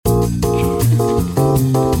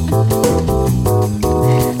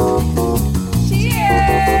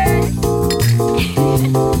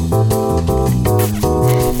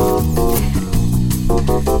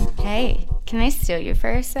steal you for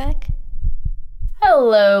a sec?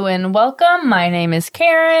 Hello and welcome. My name is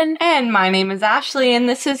Karen. And my name is Ashley, and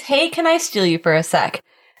this is Hey, Can I Steal You for a Sec?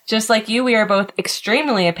 Just like you, we are both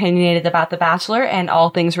extremely opinionated about The Bachelor and all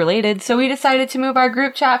things related, so we decided to move our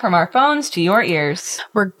group chat from our phones to your ears.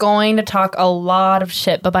 We're going to talk a lot of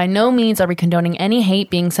shit, but by no means are we condoning any hate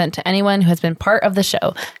being sent to anyone who has been part of the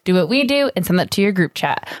show. Do what we do and send that to your group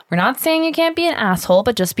chat. We're not saying you can't be an asshole,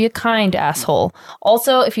 but just be a kind asshole.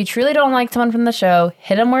 Also, if you truly don't like someone from the show,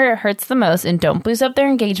 hit them where it hurts the most and don't boost up their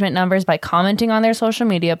engagement numbers by commenting on their social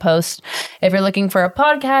media posts. If you're looking for a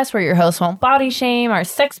podcast where your host won't body shame, are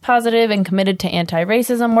sex positive and committed to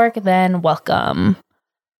anti-racism work, then welcome.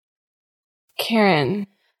 Karen.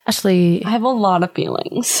 Ashley. I have a lot of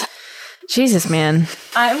feelings. Jesus, man.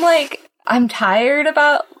 I'm tired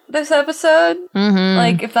about this episode.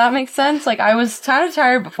 Like, if that makes sense. Like, I was kind of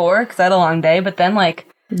tired before because I had a long day, but then, like,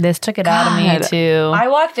 this took it out of me, too. I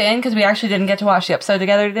walked in because we actually didn't get to watch the episode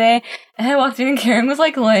together today. And I walked in and Karen was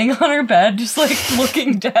like laying on her bed, just like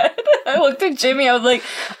looking dead. I looked at Jimmy. I was like,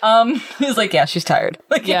 he was like, yeah, she's tired.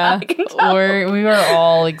 Like, yeah, I can tell. We were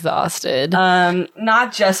all exhausted.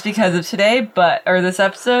 Not just because of today, or this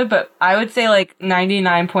episode, but I would say like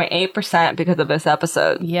 99.8% because of this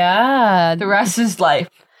episode. Yeah. The rest is life.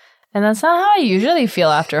 And that's not how I usually feel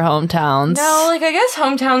after hometowns. No, like, I guess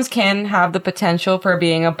hometowns can have the potential for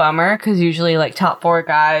being a bummer, because usually, like, top 4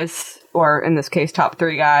 guys, or in this case, top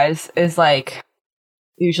 3 guys, is, like,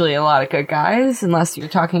 usually a lot of good guys, unless you're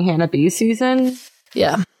talking Hannah B season.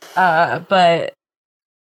 Yeah. But...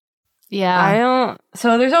 yeah.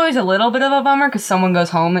 So there's always a little bit of a bummer, because someone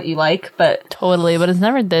goes home that you like, but... totally, but it's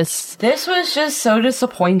never this. This was just so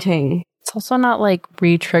disappointing. It's also not, like,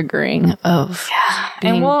 re-triggering of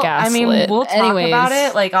being gaslit. I mean, we'll talk about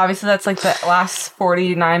it. Like, obviously, that's, like, the last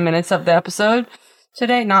 49 minutes of the episode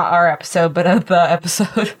today. Not our episode, but of the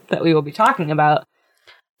episode that we will be talking about.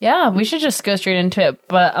 Yeah, we should just go straight into it.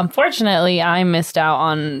 But unfortunately, I missed out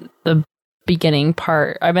on the beginning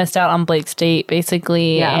part. I missed out on Blake's date,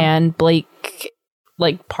 basically, and Blake...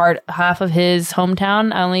 like half of his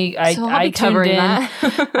hometown. I tuned in.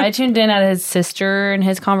 I tuned in at his sister and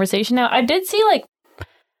his conversation. Now, I did see, like,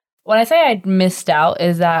 when I say I missed out,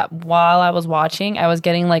 is that while I was watching, I was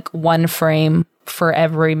getting like one frame for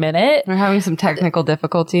every minute. We're having some technical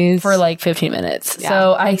difficulties for like 15 minutes. Yeah.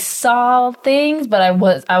 So I saw things, but I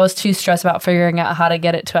was too stressed about figuring out how to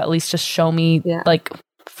get it to at least just show me like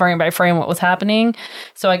frame by frame what was happening.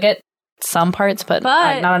 So I get some parts, but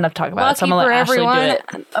not enough to talk about it. So I'm gonna let Ashley do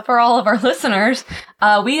it. For all of our listeners,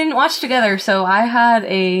 we didn't watch together, so I had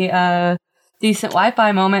a decent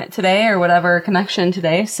Wi-Fi moment today, or whatever connection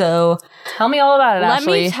today. So tell me all about it,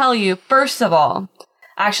 Ashley. Let me tell you. First of all,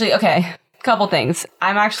 actually, okay, couple things.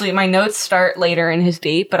 My notes start later in his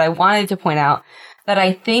date, but I wanted to point out that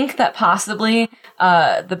I think that possibly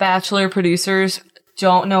the Bachelor producers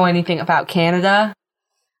don't know anything about Canada.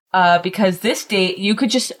 Because this date, you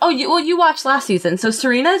could just... you watched last season. So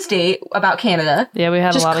Serena's date about Canada. Yeah, we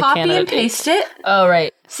had a lot of Canada. Just copy and paste it. Oh,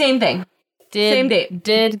 right. Same thing. Same date.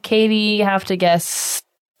 Did Katie have to guess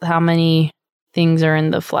how many things are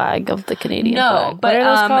in the flag of the Canadian flag? But what are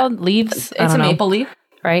those called? Leaves? It's a maple leaf.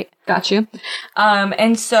 Right. Got you.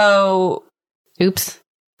 And so... Oops.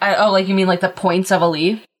 Like you mean like the points of a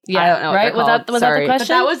leaf? Yeah, I don't know. Right? Was that the question? But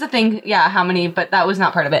that was the thing. Yeah, how many? But that was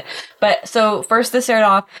not part of it. But so first, this started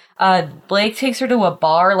off. Blake takes her to a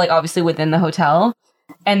bar, like obviously within the hotel,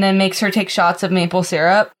 and then makes her take shots of maple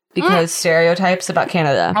syrup because stereotypes about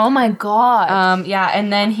Canada. Oh my god. Yeah,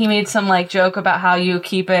 and then he made some like joke about how you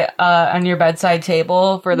keep it on your bedside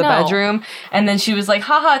table for the bedroom, and then she was like,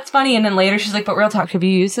 "Haha, it's funny." And then later she's like, "But real talk, have you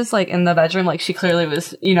used this like in the bedroom?" Like she clearly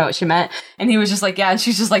was, you know what she meant, and he was just like, "Yeah," and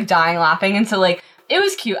she's just like dying laughing, and so like. It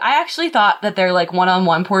was cute. I actually thought that their like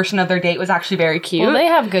one-on-one portion of their date was actually very cute. Well, they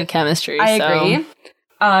have good chemistry. I agree.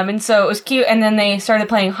 And so it was cute. And then they started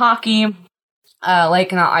playing hockey,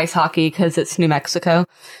 like not ice hockey because it's New Mexico.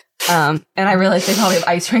 And I realized they probably have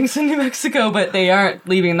ice rinks in New Mexico, but they aren't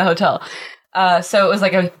leaving the hotel. So it was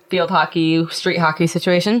like a field hockey, street hockey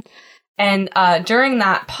situation. And during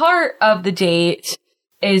that part of the date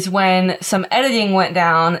is when some editing went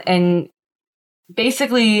down and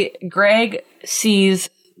basically Greg sees,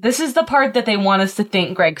 this is the part that they want us to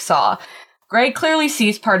think Greg saw. Greg clearly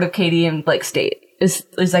sees part of Katie and Blake's date. Is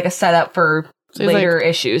like a setup for later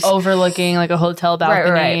issues. Overlooking like a hotel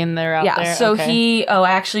balcony and they're out there. Yeah, so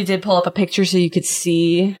I actually did pull up a picture so you could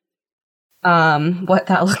see what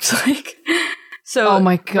that looks like. So, oh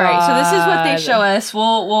my god! Right, so this is what they show us.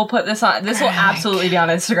 We'll put this on. This will absolutely be on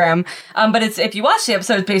Instagram. But it's, if you watch the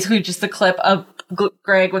episode, it's basically just a clip of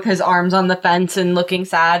Greg with his arms on the fence and looking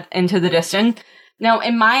sad into the distance. Now,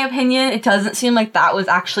 in my opinion, it doesn't seem like that was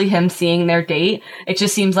actually him seeing their date. It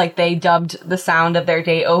just seems like they dubbed the sound of their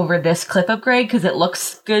date over this clip of Greg because it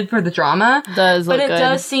looks good for the drama. Does look good. But it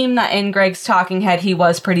does seem that in Greg's talking head, he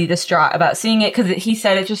was pretty distraught about seeing it because he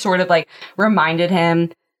said it just sort of like reminded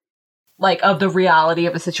him like of the reality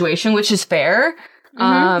of a situation, which is fair.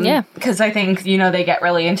 Yeah. Because I think, they get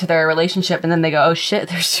really into their relationship and then they go, oh shit,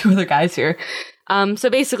 there's 2 other guys here.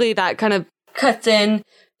 So basically that kind of cuts in.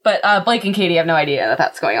 But Blake and Katie have no idea that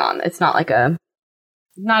that's going on. It's not like not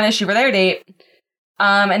an issue for their date.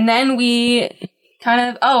 And then we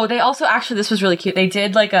kind of, they also actually, this was really cute. They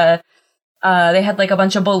did like they had like a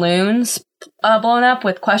bunch of balloons blown up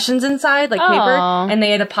with questions inside, like paper, and they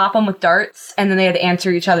had to pop them with darts, and then they had to answer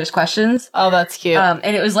each other's questions. Oh, that's cute.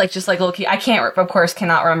 And it was like just like little cute. I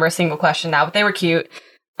cannot remember a single question now, but they were cute.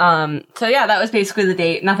 So yeah, that was basically the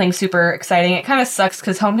date. Nothing super exciting. It kind of sucks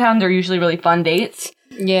because hometown, they're usually really fun dates.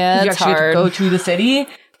 Yeah, you it's actually hard. have to go to the city,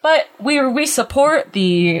 but we support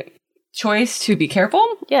the choice to be careful.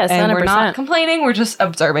 Yes, and 100%. We're not complaining. We're just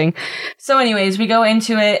observing. So, anyways, we go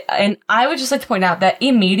into it, and I would just like to point out that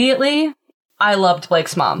immediately I loved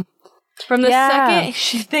Blake's mom. From the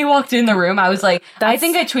second they walked in the room, I was like, I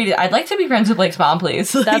think I tweeted, I'd like to be friends with Blake's mom,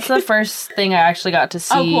 please. That's the first thing I actually got to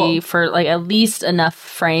see for like at least enough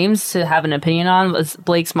frames to have an opinion on was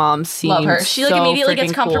Blake's mom. Love her. She like immediately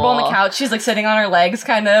gets comfortable on the couch. She's like sitting on her legs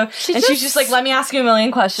kind of. She's just like, let me ask you a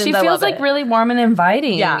million questions. She feels like really warm and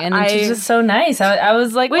inviting. Yeah. And she's just so nice. I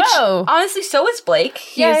was like, whoa. Honestly, so is Blake.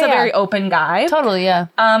 He is a very open guy. Totally, yeah.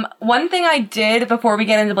 One thing I did before we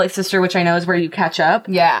get into Blake's sister, which I know is where you catch up.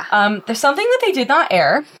 Yeah. There's something that they did not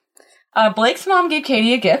air. Blake's mom gave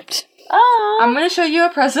Katie a gift. Oh. I'm going to show you a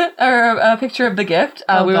present or a picture of the gift.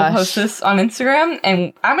 We will post this on Instagram,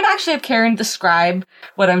 and I'm going to actually have Karen describe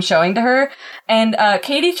what I'm showing to her. And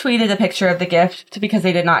Katie tweeted a picture of the gift because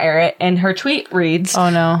they did not air it, and her tweet reads, "Oh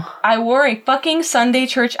no, I wore a fucking Sunday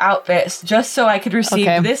church outfit just so I could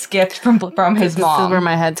receive this gift from his mom." This is where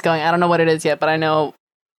my head's going. I don't know what it is yet, but I know.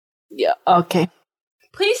 Yeah. Okay.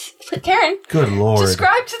 Please, Karen. Good Lord.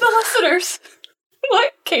 Describe to the listeners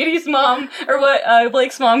what Katie's mom, or what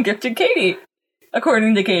Blake's mom gifted Katie,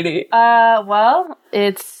 according to Katie. Well,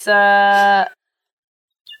 it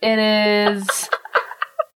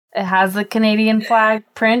has the Canadian flag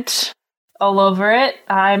print all over it.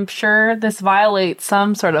 I'm sure this violates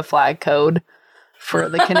some sort of flag code for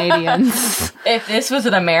the Canadians. If this was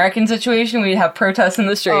an American situation, we'd have protests in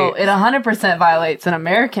the street. Oh, it 100% violates an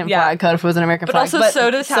American flag code if it was an American flag. But also,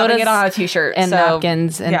 so does having it on a t-shirt. And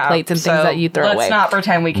napkins and plates and things that you throw away. Let's not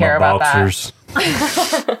pretend we care about that.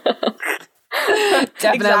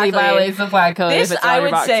 Definitely violates the flag code. This, if it's on I your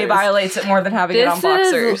would boxers. say, violates it more than having it on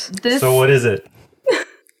boxers. So what is it?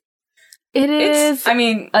 It is, a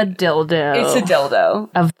dildo. It's a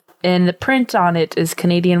dildo. And the print on it is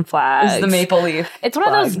Canadian flags. It's the maple leaf. It's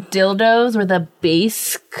one of those dildos where the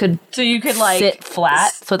base could like sit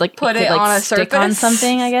flat, so like put it on a stick surface on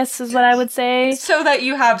something. I guess is what I would say. So that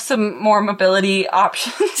you have some more mobility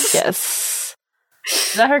options. Yes.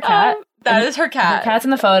 Is that her cat? That is her cat. Her cat's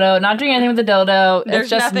in the photo, not doing anything with the dildo. There's it's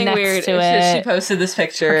just nothing next weird. to it's it. just she posted this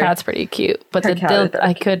picture. Her cat's pretty cute, but the dildo,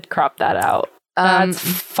 I could crop that out. That's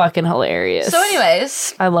fucking hilarious. So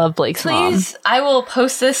anyways, I love Blake's mom. Please, I will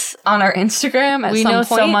post this on our Instagram at we some know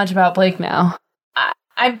point. so much about Blake now.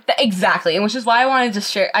 Exactly, and which is why I wanted to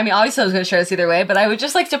share. I mean, obviously I was going to share this either way, but I would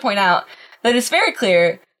just like to point out that it's very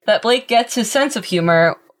clear that Blake gets his sense of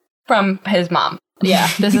humor from his mom. Yeah,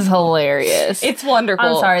 this is hilarious. It's wonderful.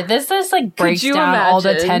 I'm sorry. This just like breaks down all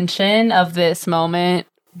the tension of this moment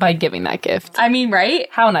by giving that gift. I mean, right?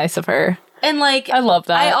 How nice of her. And like, I love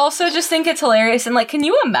that. I also just think it's hilarious. And like, can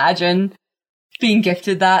you imagine being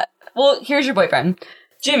gifted that? Well, here's your boyfriend,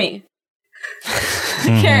 Jimmy.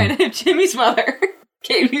 Karen, if Jimmy's mother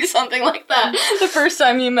gave you something like that the first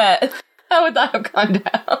time you met, how would that have gone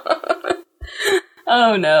down?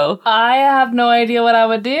 Oh no. I have no idea what I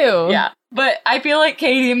would do. Yeah. But I feel like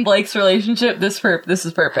Katie and Blake's relationship, this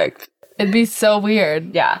is perfect. It'd be so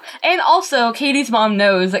weird. Yeah. And also, Katie's mom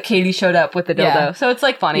knows that Katie showed up with the dildo. Yeah. So it's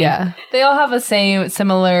like funny. Yeah. They all have a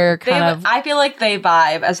similar kind of... I feel like they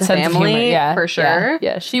vibe as a family, for sure.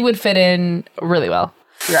 Yeah. She would fit in really well.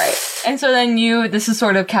 Right. And so then this is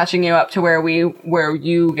sort of catching you up to where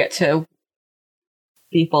you get to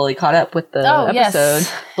be fully caught up with the episode.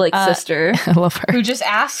 Yes. Blake's sister. I love her. Who just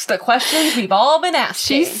asks the questions we've all been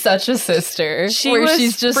asking. She's such a sister.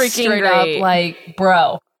 She's just freaking straight up like,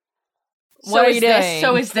 bro. What are you doing?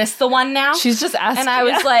 So is this the one now? She's just asking. And I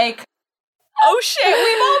was like, oh shit,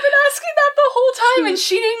 we've all been asking that the whole time.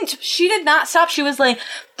 And she did not stop. She was like,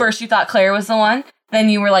 first you thought Claire was the one. then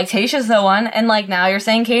you were like, Tasha's the one, and like now you're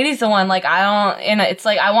saying Katie's the one. Like, I don't, and it's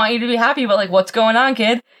like, I want you to be happy, but like, what's going on,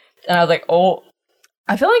 kid? And I was like, oh.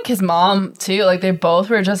 I feel like his mom, too, like, they both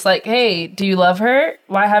were just like, hey, do you love her?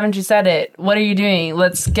 Why haven't you said it? What are you doing?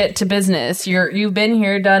 Let's get to business. You've been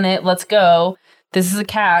here, done it. Let's go. This is a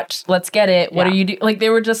catch. Let's get it. What are you doing? Like, they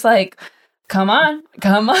were just like, come on.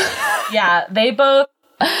 Yeah, they both,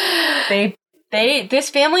 this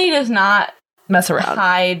family does not mess around,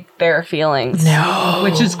 hide their feelings. No.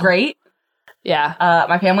 Which is great. Yeah.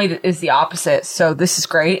 My family is the opposite, so this is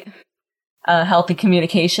great. Healthy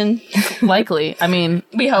communication. Likely. I mean,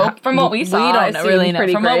 we hope from what we saw. We don't really know.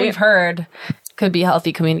 From what we've heard, could be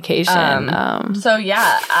healthy communication. So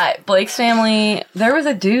yeah, Blake's family, there was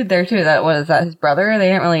a dude there too that was his brother. They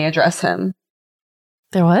didn't really address him.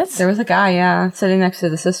 There was a guy, sitting next to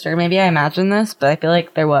the sister. Maybe I imagined this, but I feel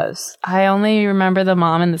like there was. I only remember the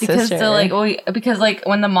mom and the sister. Because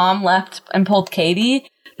when the mom left and pulled Katie,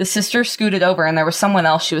 the sister scooted over and there was someone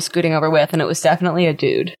else she was scooting over with, and it was definitely a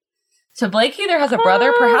dude. So Blake either has a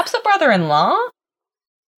brother, perhaps a brother-in-law.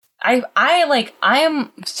 I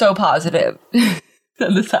am so positive that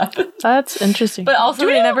this happened. That's interesting. But also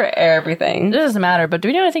they never air everything. It doesn't matter, but do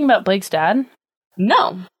we know anything about Blake's dad?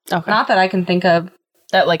 No. Okay. Not that I can think of.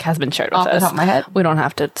 That like has been shared with us. Off the top of my head. We don't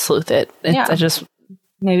have to sleuth it. I just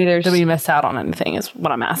maybe there's did we miss out on anything is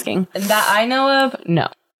what I'm asking. That I know of, no.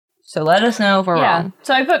 So let us know if we're wrong.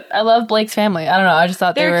 So I love Blake's family. I don't know. I just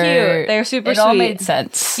thought they're cute. They're super sweet. It all made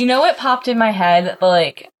sense. You know what popped in my head,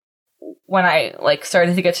 like when I like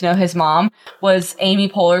started to get to know his mom, was Amy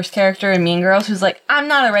Poehler's character in Mean Girls, who's like, I'm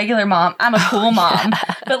not a regular mom, I'm a cool mom,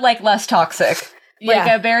 but like less toxic.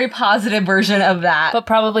 Like a very positive version of that. But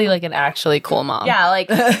probably like an actually cool mom. Yeah, like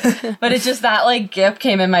but it's just that like gif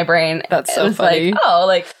came in my brain. That's so funny. Like, oh,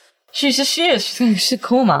 like she's a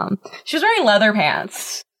cool mom. She was wearing leather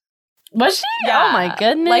pants. Was she? Yeah. Oh my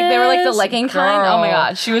goodness. Like they were like the legging kind. Oh my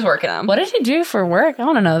god, she was working them. What did she do for work? I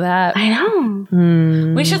want to know that. I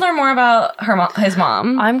know. We should learn more about his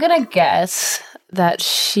mom. I'm gonna guess that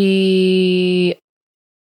she's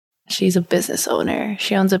a business owner.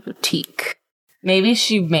 She owns a boutique. Maybe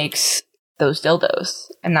she makes those dildos,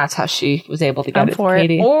 and that's how she was able to get it for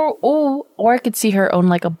Katie. It. Or I could see her own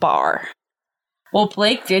like a bar. Well,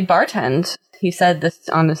 Blake did bartend. He said this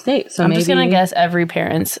on the date, so I'm maybe just gonna guess every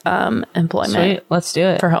parent's employment. Sweet. Let's do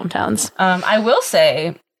it for hometowns. I will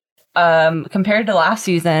say, compared to last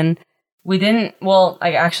season, we didn't. Well,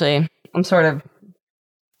 I'm sort of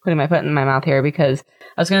putting my foot in my mouth here because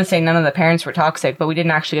I was gonna say none of the parents were toxic, but we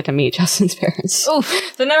didn't actually get to meet Justin's parents.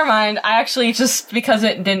 Oof. So never mind. I actually just because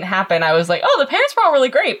it didn't happen, I was like, oh, the parents were all really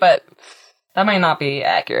great, but that might not be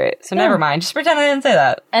accurate. So never mind. Just pretend I didn't say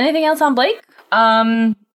that. Anything else on Blake?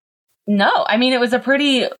 No, I mean, it was a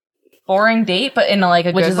pretty boring date, but in like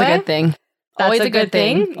a Which good is way. a good thing. That's Always a good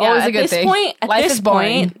thing. Yeah, Always a good thing. At life this is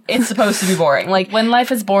boring. Point, it's supposed to be boring. Like when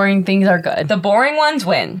life is boring, things are good. The boring ones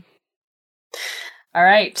win. All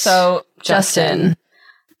right. So Justin,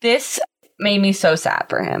 this made me so sad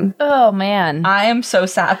for him. Oh man, I am so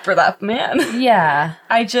sad for that man. Yeah,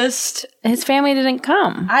 his family didn't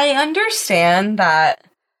come. I understand that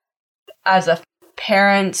as a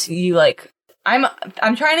parent, you like. I'm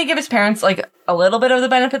trying to give his parents like a little bit of the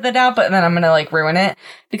benefit of the doubt, but then I'm gonna like ruin it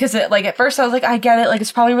because it like at first I was like, I get it, like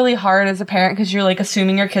it's probably really hard as a parent because you're like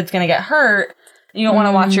assuming your kid's gonna get hurt. You don't want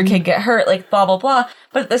to watch your kid get hurt, like blah blah blah.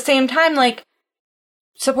 But at the same time, like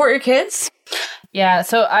support your kids. Yeah.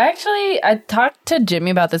 So I talked to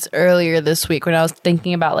Jimmy about this earlier this week when I was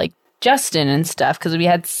thinking about like Justin and stuff because we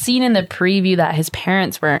had seen in the preview that his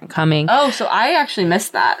parents weren't coming. Oh, so I actually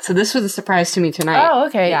missed that. So this was a surprise to me tonight. Oh,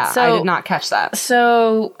 okay. Yeah, so, I did not catch that.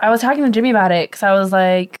 So I was talking to Jimmy about it because I was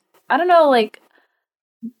like, I don't know, like,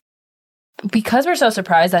 because we're so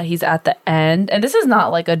surprised that he's at the end, and this is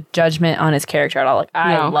not like a judgment on his character at all. Like,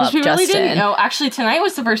 I love Justin. Really didn't know. Actually, tonight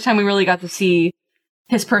was the first time we really got to see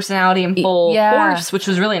his personality in full force, which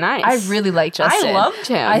was really nice. I really like Justin. I loved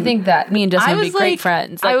him. I think that me and Justin would be great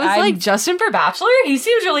friends. Like, I was like, Justin for Bachelor? He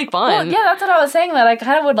seems really fun. Well, yeah, that's what I was saying, that I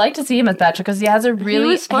kind of would like to see him as Bachelor because he has a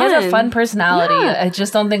fun personality. Yeah. I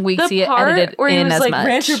just don't think we see it edited where in he was as like, much.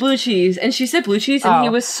 Ranch or blue cheese? And she said blue cheese, and he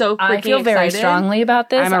was so freaking I feel very excited. strongly about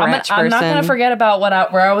this. I'm a ranch person. I'm not going to forget about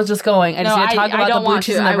where I was just going. I just need to talk about the blue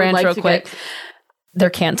cheese and the ranch real quick. They're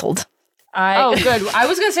canceled. Oh, good. I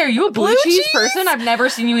was gonna say, are you a blue cheese person? I've never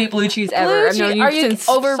seen you eat blue cheese ever. I've known you since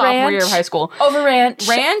sophomore year of high school. Over ranch?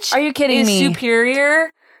 Ranch? Are you kidding me? Superior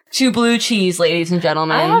to Blue Cheese, ladies and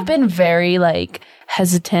gentlemen. I have been very, like,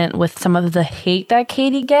 hesitant with some of the hate that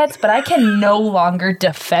Katie gets, but I can no longer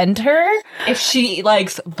defend her. If she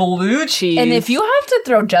likes Blue Cheese. And if you have to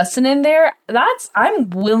throw Justin in there, I'm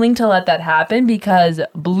willing to let that happen because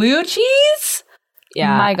Blue Cheese?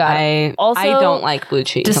 Yeah. My God. I don't like Blue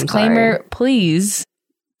Cheese. Disclaimer, please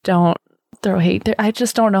don't throw hate there. I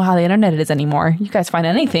just don't know how the internet is anymore. You guys find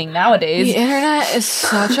anything nowadays. The internet is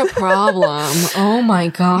such a problem. Oh my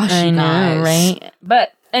gosh, I you know, guys. right?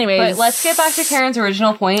 But anyways, But let's get back to Karen's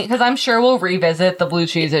original point, because I'm sure we'll revisit the Blue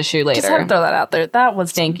Cheese issue later. just had to throw that out there. That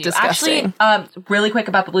was Thank you. disgusting. Actually, really quick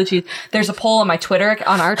about the Blue Cheese. There's a poll on our Twitter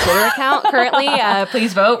account currently.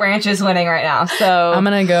 Please vote. Ranch is winning right now. So I'm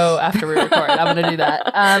gonna go after we record. I'm gonna do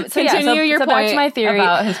that. Continue your back point to my theory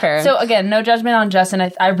about his parents. So again, no judgment on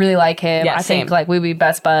Justin. I really like him. Yeah, I same. think like we'd be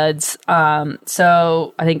best buds.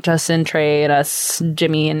 So I think Justin, Trey, and us,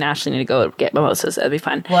 Jimmy, and Ashley need to go get mimosas. That'd be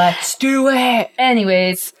fun. let's do it.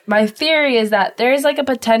 Anyways, my theory is that there is like a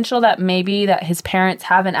potential that maybe that his parents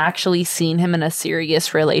haven't actually seen him in a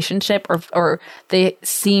serious relationship, or they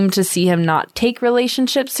seem to see him not take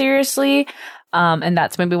relationships seriously. And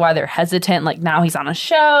that's maybe why they're hesitant. Like now he's on a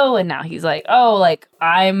show and now he's like, oh, like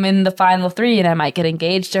I'm in the final 3 and I might get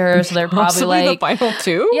engaged to her. So they're probably Possibly like, the final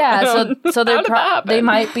 2? yeah. So they're they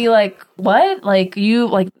might be like, what? Like you,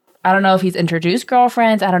 like, I don't know if he's introduced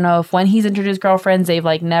girlfriends. I don't know if when he's introduced girlfriends, they've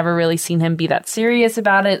like never really seen him be that serious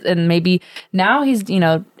about it. And maybe now he's, you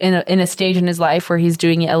know, in a stage in his life where he's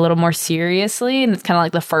doing it a little more seriously. And it's kind of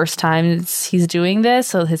like the first time he's doing this.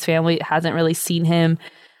 So his family hasn't really seen him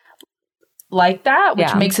like that,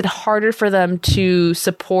 which makes it harder for them to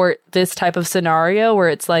support this type of scenario where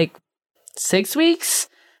it's like 6 weeks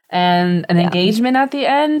and an engagement at the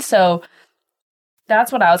end. So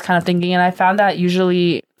that's what I was kind of thinking. And I found that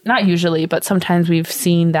not usually, but sometimes we've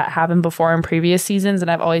seen that happen before in previous seasons. And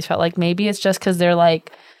I've always felt like maybe it's just because they're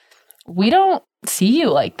like, we don't see you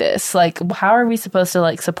like this. Like, how are we supposed to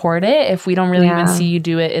like support it if we don't really even see you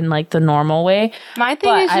do it in like the normal way? My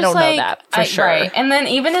thing is just I don't like, know that for sure. Right. And then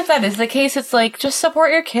even if that is the case, it's like, just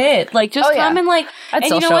support your kid. Like, just come and like, I'd and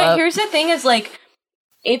still you know show what? up. Here's the thing is like,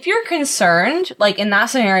 if you're concerned, like in that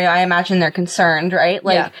scenario, I imagine they're concerned, right?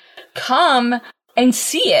 Like, come and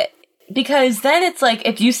see it. Because then it's like,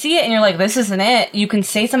 if you see it and you're like, this isn't it, you can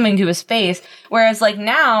say something to his face. Whereas like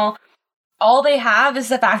now, all they have is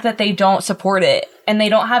the fact that they don't support it. And they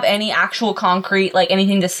don't have any actual concrete, like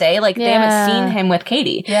anything to say. Like they haven't seen him with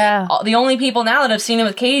Katie. Yeah. The only people now that have seen him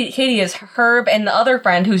with Katie is Herb and the other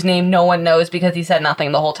friend whose name no one knows because he said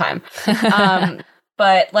nothing the whole time.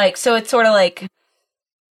 But like, so it's sort of like,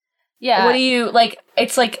 what do you, like,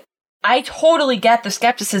 it's like, I totally get the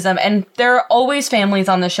skepticism, and there are always families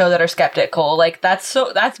on the show that are skeptical. Like, that's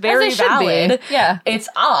very valid. Yeah. It's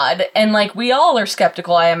odd, and like, we all are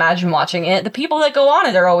skeptical, I imagine, watching it. The people that go on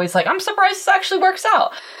it are always like, I'm surprised this actually works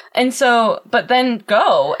out. And so, but then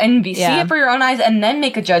go and see it for your own eyes, and then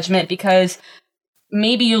make a judgment, because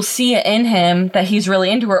maybe you'll see it in him that he's really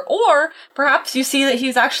into her, or perhaps you see that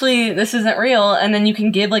he's actually, this isn't real, and then you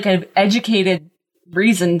can give like an educated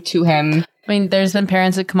reason to him. I mean, there's been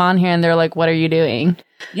parents that come on here and they're like, what are you doing?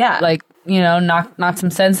 Yeah. Like, you know, knock some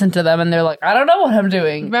sense into them, and they're like, I don't know what I'm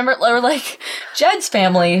doing. Remember, or like Jed's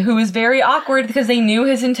family, who was very awkward because they knew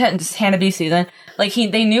his intent. This Hannah B season, like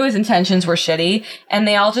they knew his intentions were shitty, and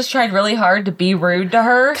they all just tried really hard to be rude to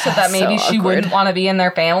her so that maybe she wouldn't want to be in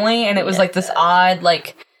their family. And it was like this odd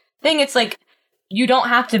like thing. It's like, you don't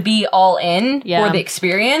have to be all in for the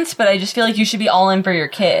experience, but I just feel like you should be all in for your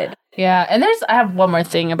kid. Yeah, and I have one more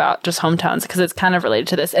thing about just hometowns, because it's kind of related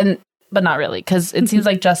to this, but not really, because it seems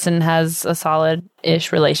like Justin has a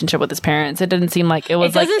solid-ish relationship with his parents. It didn't seem like it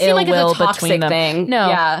was like ill will between them. Thing.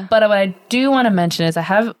 No, but what I do want to mention is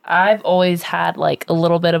I've always had like a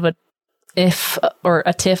little bit of a tiff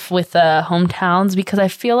with hometowns, because I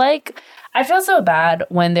feel so bad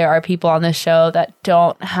when there are people on this show that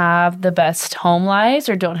don't have the best home lives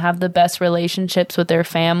or don't have the best relationships with their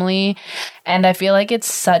family. And I feel like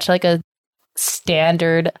it's such like a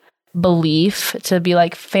standard belief to be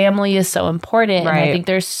like, family is so important. Right. And I think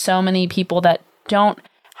there's so many people that don't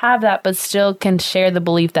have that, but still can share the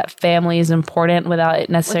belief that family is important without it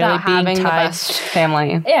necessarily being tied. The best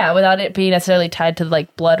family. Yeah, without it being necessarily tied to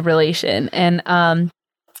like blood relation. And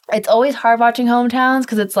it's always hard watching hometowns,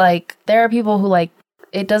 because it's like there are people who like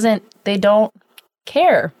they don't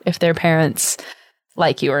care if their parents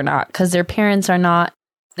like you or not, because their parents are not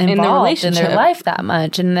involved in their life that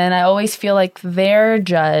much. And then I always feel like they're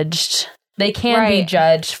judged. They can be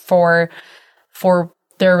judged for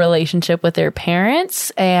their relationship with their parents.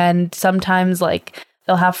 And sometimes like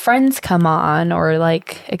they'll have friends come on or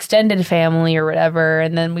like extended family or whatever,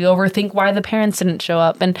 and then we overthink why the parents didn't show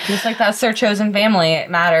up. And just like that's their chosen family, it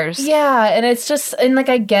matters. Yeah, and it's just, and like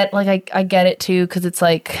I get it too, because it's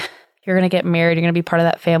like you're gonna get married, you're gonna be part of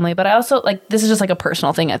that family. But I also like, this is just like a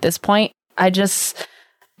personal thing at this point.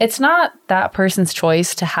 It's not that person's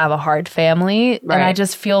choice to have a hard family, right. And I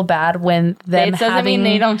just feel bad when them it doesn't mean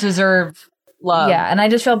they don't deserve love. Yeah, and I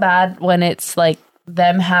just feel bad when it's like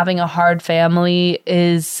them having a hard family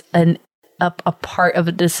is a part of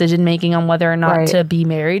a decision making on whether or not to be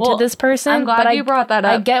married to this person. I'm glad you brought that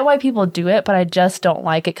up. I get why people do it, but I just don't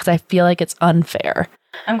like it because I feel like it's unfair.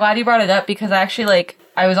 I'm glad you brought it up because I actually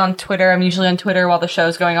I was on Twitter. I'm usually on Twitter while the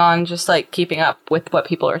show's going on, just like keeping up with what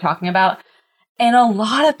people are talking about. And a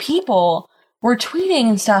lot of people were tweeting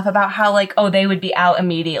and stuff about how they would be out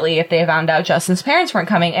immediately if they found out Justin's parents weren't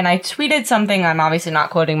coming. And I tweeted something, I'm obviously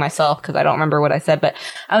not quoting myself because I don't remember what I said, but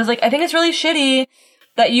I was like, I think it's really shitty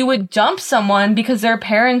that you would dump someone because their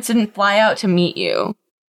parents didn't fly out to meet you.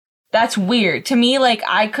 That's weird. To me,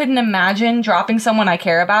 I couldn't imagine dropping someone I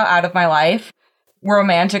care about out of my life,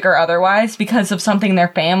 romantic or otherwise, because of something their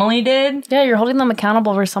family did. Yeah, you're holding them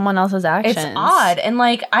accountable for someone else's actions. It's odd. And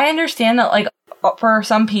I understand that for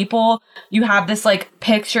some people, you have this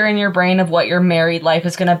picture in your brain of what your married life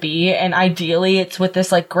is going to be. And ideally it's with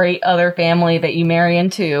this great other family that you marry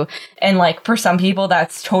into. And for some people,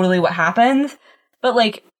 that's totally what happens. But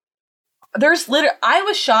I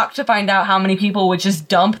was shocked to find out how many people would just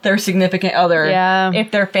dump their significant other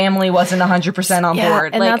if their family wasn't 100% on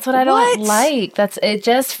board. And that's what I don't like. It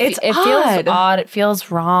feels odd. It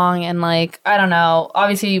feels wrong. And I don't know.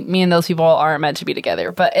 Obviously, me and those people aren't meant to be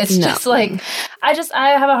together. But it's just I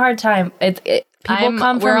have a hard time. People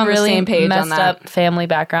come from really messed up family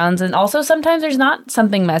backgrounds. And also sometimes there's not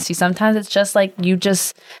something messy. Sometimes it's just you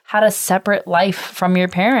just had a separate life from your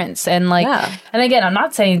parents. And and again, I'm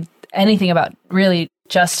not saying anything about really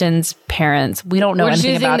Justin's parents. We don't know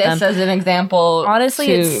anything about them. We're using this as an example. Honestly,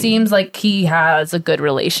 it seems like he has a good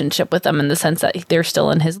relationship with them in the sense that they're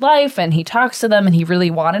still in his life and he talks to them and he really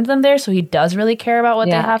wanted them there, so he does really care about what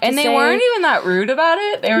they have to say. And they weren't even that rude about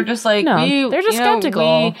it. They were just they're just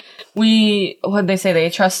skeptical. What'd they say? They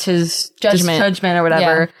trust his judgment or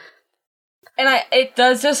whatever. Yeah. And it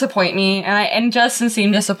does disappoint me. And Justin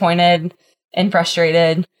seemed disappointed and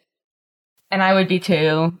frustrated. And I would be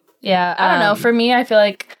too. Yeah, I don't know. For me, I feel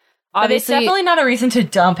like obviously, but it's definitely not a reason to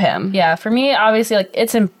dump him. Yeah, for me, obviously,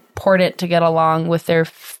 it's important to get along with their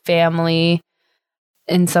family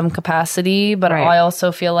in some capacity. But I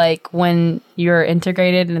also feel like when you're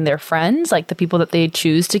integrated and they're friends, the people that they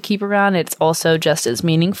choose to keep around, it's also just as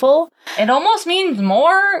meaningful. It almost means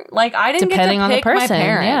more. I didn't depending get to pick on the person, my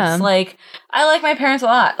parents. Yeah. I like my parents a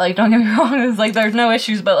lot. Don't get me wrong. It's there's no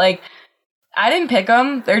issues, but I didn't pick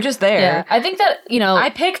them. They're just there. Yeah, I think that, I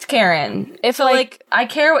picked Karen. I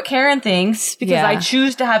care what Karen thinks because I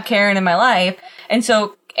choose to have Karen in my life.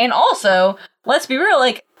 And also, let's be real,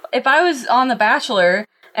 if I was on The Bachelor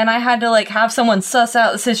and I had to have someone suss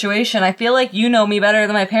out the situation, I feel you know me better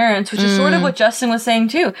than my parents, which is sort of what Justin was saying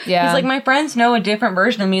too. Yeah. He's my friends know a different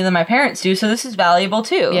version of me than my parents do, so this is valuable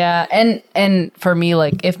too. Yeah, and for me,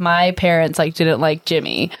 if my parents didn't like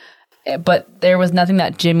Jimmy, but there was nothing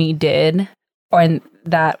that Jimmy did or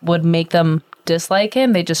that would make them dislike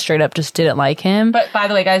him. They just straight up just didn't like him. But by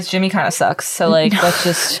the way, guys, Jimmy kind of sucks. So let's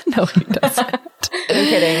just no, he doesn't. I'm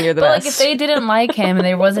kidding. You're the best. But if they didn't like him and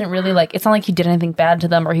there wasn't really it's not like he did anything bad to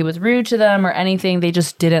them or he was rude to them or anything. They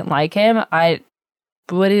just didn't like him. I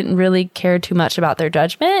wouldn't really care too much about their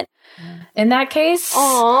judgment in that case.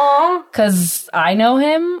 Aww. Because I know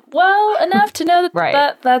him well enough to know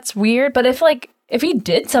that that's weird. But if he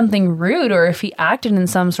did something rude or if he acted in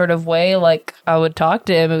some sort of way, I would talk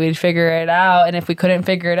to him and we'd figure it out. And if we couldn't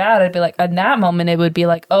figure it out, I'd be in that moment, it would be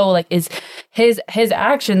is his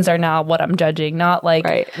actions are now what I'm judging, not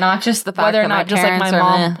not just the fact whether or not just my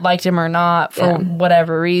mom liked him or not for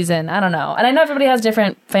whatever reason. I don't know. And I know everybody has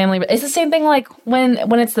different family, but it's the same thing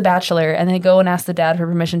when it's The Bachelor and they go and ask the dad for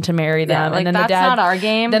permission to marry them. And then that's the dad, not our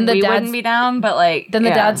game. Then we wouldn't be down, but then the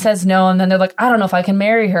dad says no. And then they're I don't know if I can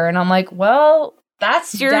marry her. And I'm well,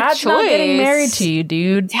 that's your Dad's choice. Not getting married to you,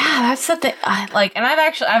 dude. Yeah, that's the thing. And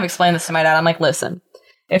I've explained this to my dad. I'm listen,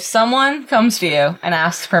 if someone comes to you and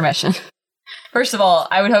asks permission, first of all,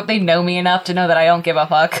 I would hope they know me enough to know that I don't give a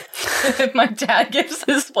fuck if my dad gives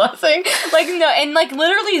his blessing. No, and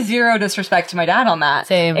literally zero disrespect to my dad on that.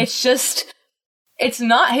 Same. It's just, it's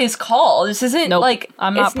not his call. This isn't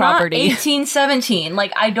I'm not property. 1817.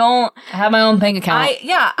 I have my own bank account.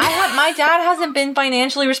 My dad hasn't been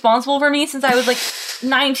financially responsible for me since I was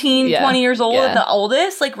 19, 20 years old at the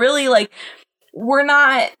oldest. We're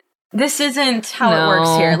not this isn't how it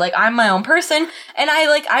works here. Like, I'm my own person, and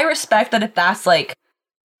I respect that if that's, like,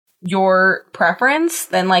 your preference,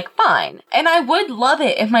 then, like, fine. And I would love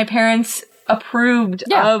it if my parents approved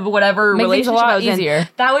of whatever relationship I was in.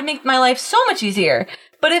 That would make my life so much easier.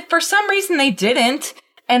 But if for some reason they didn't,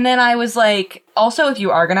 and then I was like, also, if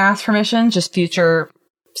you are going to ask permission, just future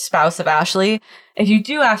spouse of Ashley, if you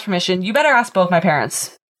do ask permission, you better ask both my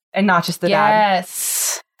parents and not just the dad.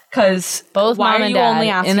 Yes. Because both why mom are and you dad only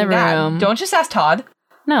asking in the dad? room? Don't just ask Todd.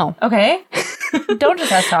 No. Okay? Don't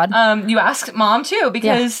just ask Todd. You ask mom too,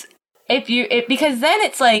 because because then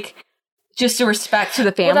it's like just a respect to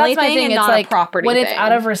the family thing and it's not like, a property when thing. it's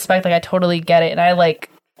out of respect, like I totally get it. And I like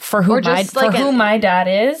for who my dad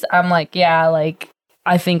is, I'm like, yeah, like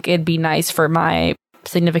I think it'd be nice for my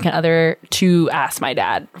significant other to ask my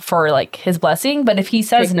dad for like his blessing. But if he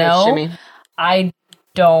says no, I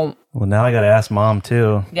don't. Well, now I got to ask mom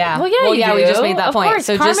too. Yeah. Well, yeah, we just made that point. Course.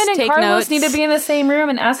 So Carmen just and take Carlos notes. need to be in the same room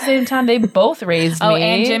and ask at the same time. They both raised me. Oh,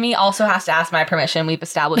 and Jimmy also has to ask my permission. We've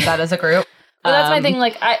established that as a group. But that's my thing.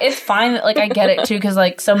 Like, it's fine. Like, I get it too, because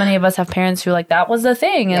like so many of us have parents who like that was the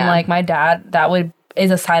thing, and like my dad, that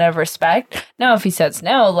is a sign of respect. Now, if he says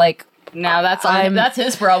no, like. Now that's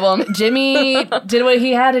his problem. Jimmy did what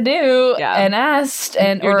he had to do and asked,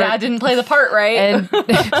 and your dad didn't play the part right, and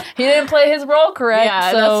he didn't play his role correct.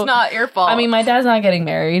 Yeah, so, that's not your fault. I mean, my dad's not getting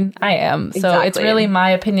married. I am, so it's really my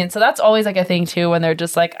opinion. So that's always like a thing too when they're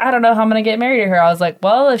just like, I don't know how I'm gonna get married to her. I was like,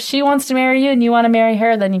 well, if she wants to marry you and you want to marry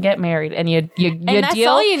her, then you get married, and you that's deal.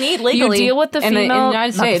 all you need legally. You deal with the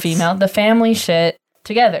female, the family shit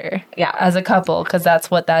together as a couple, because that's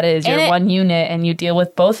what that is. You're one unit, and you deal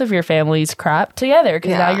with both of your families' crap together,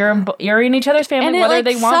 because now you're in each other's family, whether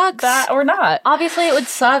they want that or not. Obviously, it would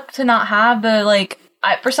suck to not have the like.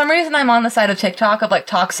 For some reason, I'm on the side of TikTok of like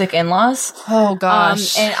toxic in-laws. Oh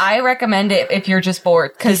gosh, and I recommend it if you're just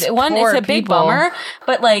bored, because one, it's a big bummer,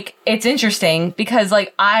 but like it's interesting because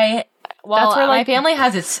like that's where my family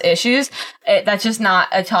has its issues. That's just not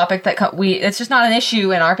a topic that it's just not an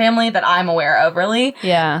issue in our family that I'm aware of, really.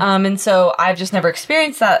 Yeah. And so I've just never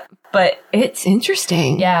experienced that, but it's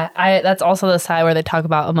interesting. Yeah. That's also the side where they talk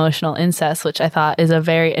about emotional incest, which I thought is a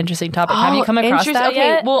very interesting topic. Have you come across that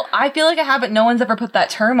yet? Well, I feel like I haven't. No one's ever put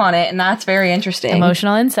that term on it, and that's very interesting.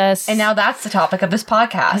 Emotional incest. And now that's the topic of this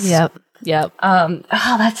podcast. Yep.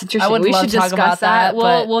 That's interesting. I would love to talk about that.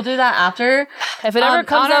 We'll do that after. If it ever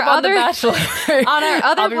comes up on The Bachelor. On our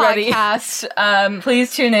other podcast,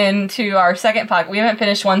 please tune in to our second podcast. We haven't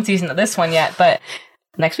finished one season of this one yet, but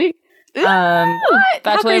next week.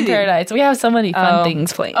 Bachelor in Paradise. We have so many fun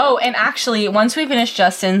things playing. Oh, and actually, once we finish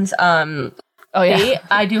Justin's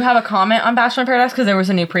I do have a comment on Bachelor in Paradise because there was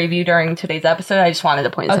a new preview during today's episode. I just wanted to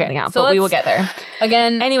point something out, but we will get there.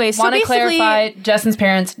 Again, anyways, want to clarify Justin's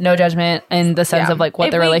parents, no judgment in the sense of like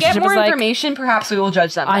what their relationship is like. If we get more information, perhaps we will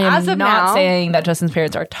judge them. I am not saying that Justin's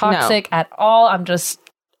parents are toxic at all. I'm just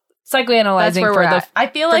psychoanalyzing for the I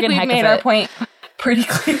feel like we've made our point pretty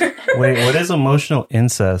clear. Wait, what is emotional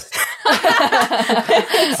incest?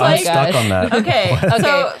 I'm stuck on that. Okay.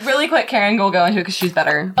 So really quick, Karen will go into it because she's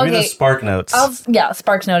better. Give me the Spark Notes.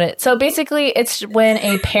 Sparks Note it. So basically, it's when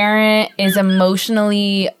a parent is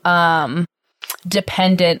emotionally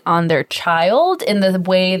dependent on their child in the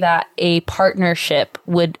way that a partnership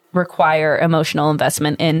would require emotional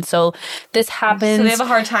investment in. So this happens. So they have a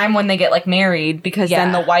hard time when they get like married because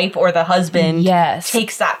then the wife or the husband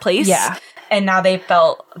takes that place. Yeah. And now they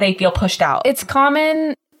feel pushed out. It's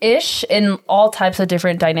common-ish in all types of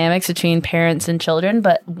different dynamics between parents and children,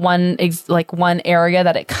 but one area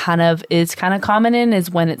that it kind of common in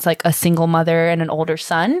is when it's like a single mother and an older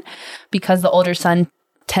son, because the older son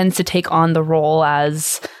tends to take on the role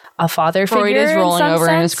as a father figure. Freud is rolling over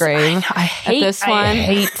in his grave. I hate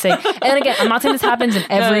saying. And again, I'm not saying this happens in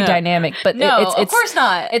every dynamic, but it's of course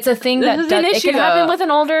not. It's a thing it can happen with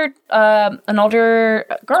an older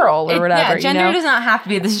girl or whatever. Yeah, gender does not have to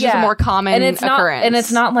be. This is just a more common occurrence. And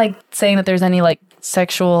it's not like saying that there's any like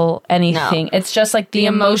sexual anything. No. It's just like the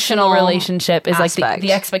emotional relationship is aspect. Like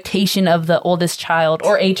the expectation of the oldest child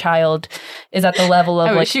or a child is at the level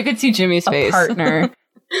of like you could see Jimmy's face. Partner.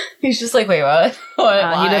 He's just like, wait, what? He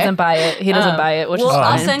doesn't buy it. He doesn't buy it, which is fine.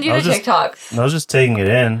 I'll send you the TikToks. I was just taking it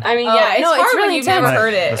in. I mean, it's hard when you've never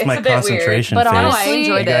heard it. That's my concentration weird. But phase. honestly, I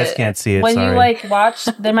enjoyed you guys can't see it. When you like watch,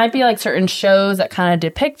 there might be like certain shows that kind of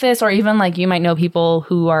depict this, or even like you might know people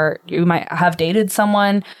you might have dated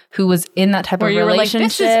someone who was in that type of relationship. Like,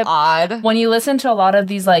 this is odd. When you listen to a lot of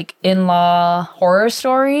these like in-law horror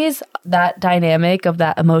stories, that dynamic of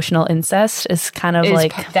that emotional incest is kind of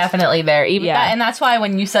like definitely there. And that's why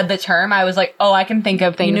when you said the term, I was like, I can think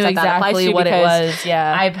of things that applies to what it was.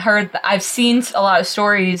 Yeah, I've seen a lot of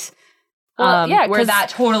stories Well, yeah, where 'cause that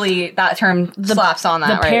term slaps on that,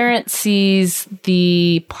 the right? parent sees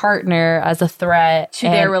the partner as a threat to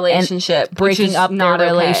their relationship, and breaking up their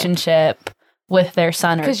relationship with their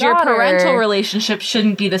son or daughter. Because your parental relationship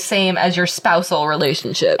shouldn't be the same as your spousal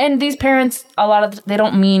relationship. And these parents, they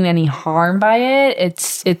don't mean any harm by it.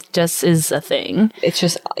 It just is a thing. It's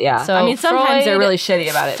just, yeah. So I mean, sometimes Freud, they're really shitty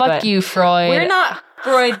about it. Fuck you, Freud. We're not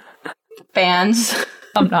Freud fans.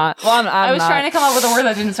 I'm not. Well, I was trying to come up with a word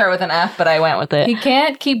that didn't start with an F, but I went with it. He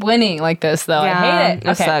can't keep winning like this, though. Yeah, I hate it.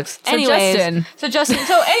 It sucks. So Anyways,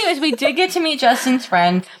 Justin. We did get to meet Justin's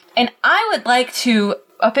friend, and I would like to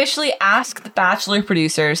officially ask the Bachelor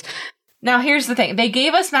producers. Now, here's the thing. They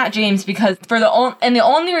gave us Matt James because the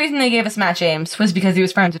only reason they gave us Matt James was because he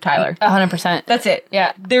was friends with Tyler. 100%. That's it.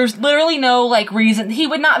 Yeah. There's literally no, reason. He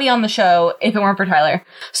would not be on the show if it weren't for Tyler.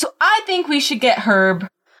 So I think we should get Herb.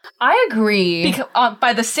 I agree.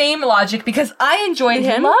 By the same logic, because I enjoyed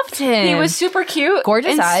him. Loved him. He was super cute.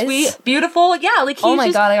 Gorgeous and eyes. Sweet. Beautiful. Yeah. Oh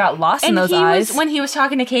my God, I got lost in those eyes. When he was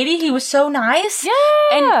talking to Katie, he was so nice. Yeah.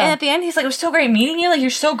 And at the end, he's like, it was so great meeting you.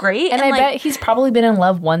 You're so great. And I bet he's probably been in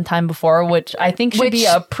love one time before, which I think should be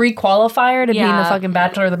a pre-qualifier to be in the fucking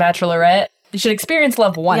Bachelor or the Bachelorette. You should experience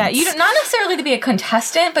love once. Yeah, not necessarily to be a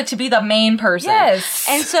contestant, but to be the main person. Yes.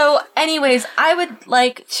 And so, anyways, I would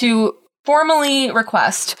like to formally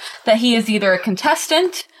request that he is either a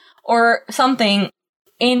contestant or something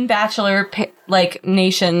in Bachelor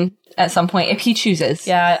Nation at some point if he chooses.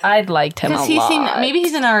 Yeah, I'd liked him a lot. Maybe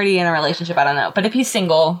he's already in a relationship, I don't know. But if he's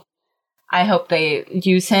single, I hope they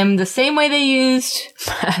use him the same way they used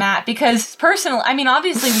Matt, because personally, I mean,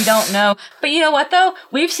 obviously we don't know, but you know what though?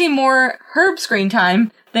 We've seen more Herb screen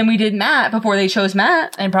time than we did Matt before they chose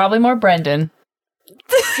Matt. And probably more Brendan.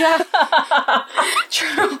 Yeah.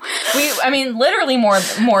 True. Literally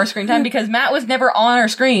more screen time because Matt was never on our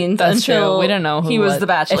screens. That's until true. We don't know who he was the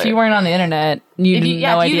Bachelor. If you weren't on the internet, you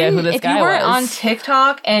had no idea who this guy was. If you weren't on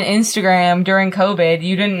TikTok and Instagram during COVID,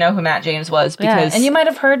 you didn't know who Matt James was because and you might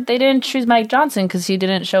have heard they didn't choose Mike Johnson because he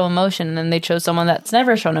didn't show emotion, and then they chose someone that's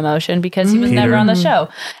never shown emotion because he was never on the show.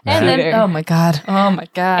 And then oh my god.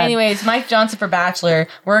 Anyways, Mike Johnson for Bachelor.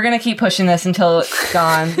 We're gonna keep pushing this until it's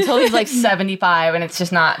gone, until he's 75 and it's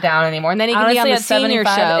just not down anymore. And then he can be on the senior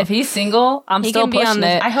show. If he's single, I'm still pushing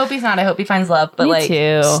it. I hope he's not. I hope he finds love. But Me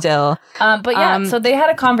too. Still. But yeah, so they had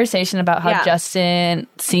a conversation about how Justin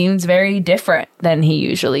seems very different than he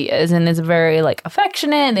usually is, and is very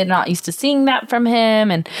affectionate, and they're not used to seeing that from him,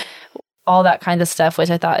 and all that kind of stuff, which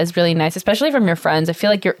I thought is really nice, especially from your friends. I feel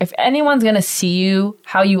like if anyone's gonna see you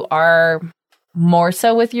how you are more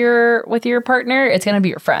so with your partner, it's gonna be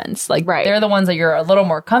your friends. Right. They're the ones that you're a little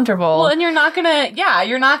more comfortable. Well, and you're not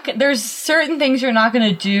there's certain things you're not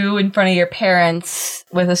gonna do in front of your parents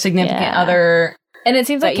with a significant other. And it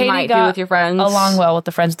seems like Katie got with your friends along well with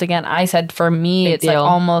the friends. Again, I said for me, it's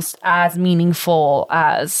almost as meaningful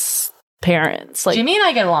as parents. Jimmy and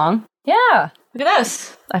I get along. Yeah. Look at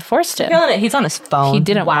us. I forced him. Feeling it. He's on his phone. He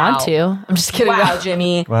didn't want to. I'm just kidding. Wow,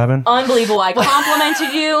 Jimmy. What happened? Unbelievable. I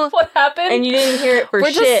complimented you. What happened? And you didn't hear it for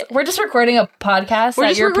shit. We're just recording a podcast We're that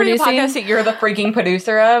just you're recording producing. a podcast that you're the freaking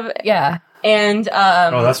producer of. Yeah. And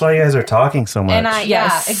that's why you guys are talking so much. And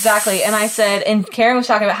yeah, exactly. And I said, and Karen was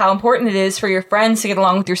talking about how important it is for your friends to get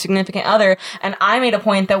along with your significant other. And I made a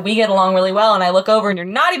point that we get along really well. And I look over and you're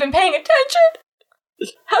not even paying attention.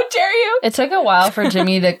 How dare you? It took a while for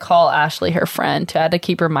Jimmy to call Ashley her friend. I had to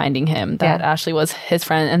keep reminding him that Ashley was his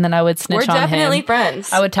friend, and then I would snitch on him. We're definitely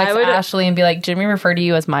friends. I would text Ashley and be like, Jimmy referred to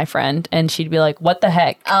you as my friend, and she'd be like, what the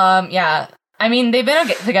heck? Yeah. I mean, they've been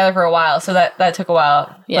together for a while, so that took a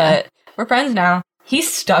while. Yeah. But we're friends now.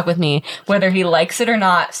 He's stuck with me, whether he likes it or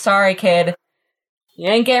not. Sorry, kid. You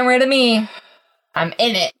ain't getting rid of me. I'm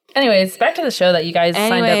in it. Anyways, back to the show that you guys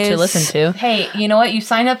signed up to listen to. Hey, you know what? You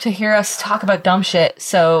signed up to hear us talk about dumb shit,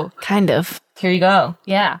 so... Kind of. Here you go.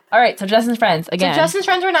 Yeah. All right, so Justin's friends, again. So Justin's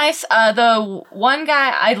friends were nice. The one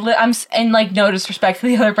guy, I'm in no disrespect to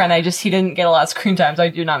the other friend, he didn't get a lot of screen time, so I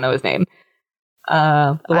do not know his name.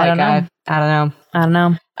 The white guy. I don't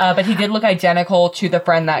know. But he did look identical to the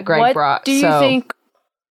friend that Greg brought. What do you think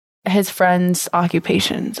his friends'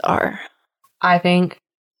 occupations are? I think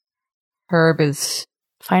Herb is...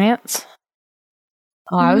 Finance?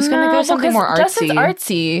 Oh, I was going to go something more artsy. Justin's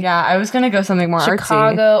artsy. Yeah, I was going to go something more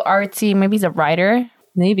Chicago, artsy. Maybe he's a writer.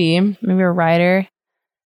 Maybe a writer.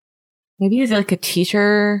 Maybe he's a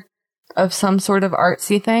teacher of some sort of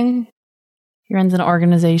artsy thing. He runs an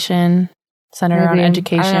organization centered on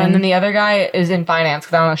education. And then the other guy is in finance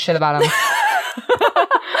because I don't know shit about him.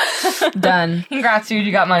 Done. Congrats, dude.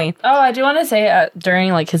 You got money. Oh, I do want to say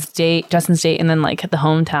during like his date, Justin's date, and then like the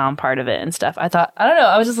hometown part of it and stuff. I don't know.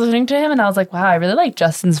 I was just listening to him and I was like, wow, I really like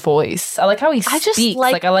Justin's voice. I like how he speaks.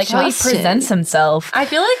 I like how he presents himself. I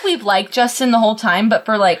feel like we've liked Justin the whole time, but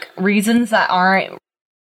for like reasons that aren't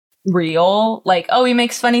real. Like, oh, he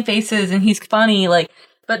makes funny faces and he's funny. Like,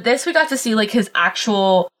 but this we got to see like his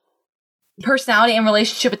actual personality and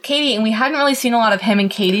relationship with Katie, and we hadn't really seen a lot of him and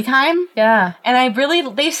Katie time. Yeah. And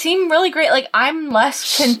they seem really great. Like, I'm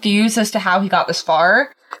less confused as to how he got this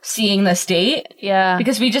far seeing this date. Yeah.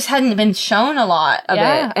 Because we just hadn't been shown a lot of it.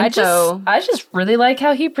 And I just really like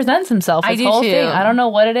how he presents himself. I His do whole too. thing. I don't know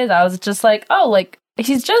what it is. I was just like, oh, like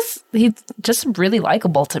he's just really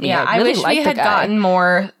likable to me. Yeah, I really wish like we the had guy. gotten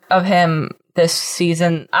more of him this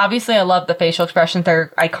season. Obviously, I love the facial expressions.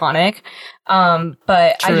 They're iconic. But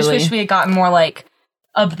I just Truly. wish we had gotten more like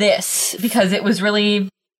of this because it was really,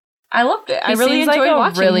 I loved it. I really seems enjoyed like a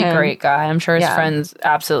watching really him. great guy. I'm sure his Yeah. friends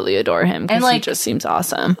absolutely adore him because And, like, he just seems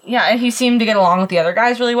awesome. Yeah, and he seemed to get along with the other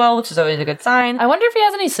guys really well, which is always a good sign. I wonder if he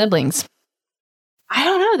has any siblings. I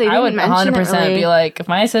don't know. They I would didn't mention 100% it really. be like, if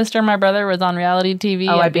my sister and my brother was on reality TV,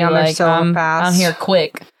 Oh, I'd be on there like, so fast. I'm here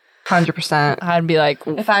quick. 100%. I'd be like,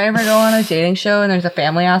 If I ever go on a dating show and there's a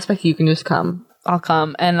family aspect, you can just come. I'll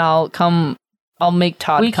come and I'll make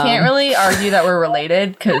Todd We come. can't really argue that we're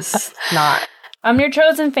related because not. I'm your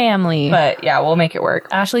chosen family. But yeah, we'll make it work.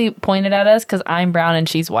 Ashley pointed at us because I'm brown and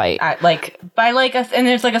she's white. And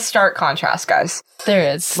there's like a stark contrast, guys.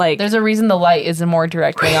 There is. Like- there's a reason the light is more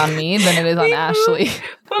directly on me than it is on Ashley.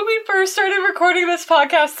 When we first started recording this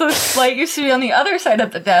podcast, the light used to be on the other side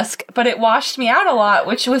of the desk, but it washed me out a lot,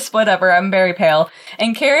 which was whatever. I'm very pale.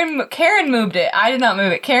 And Karen moved it. I did not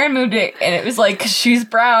move it. Karen moved it, and it was like, 'cause she's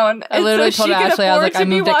brown. I literally told Ashley, I was like, I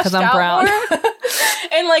moved it because I'm brown.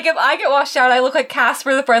 And like, if I get washed out, I look like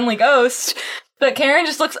Casper the Friendly Ghost. But Karen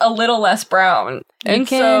just looks a little less brown. And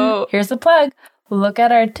so here's the plug. Look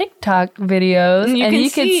at our TikTok videos and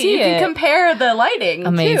you can see you it. can compare the lighting.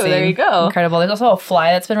 Amazing. Too. There you go. Incredible. There's also a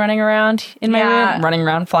fly that's been running around in my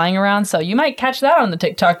room, flying around. So you might catch that on the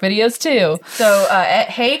TikTok videos too. So,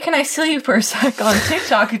 hey, can I steal you for a sec on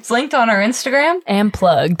TikTok? It's linked on our Instagram. And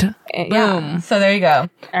plugged. Yeah. Boom. So there you go.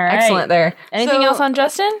 All right. Excellent there. Anything So, else on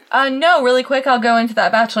Justin? No, really quick. I'll go into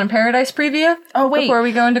that Bachelor in Paradise preview. Oh, wait. Before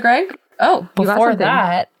we go into Greg. Oh, you got Before something.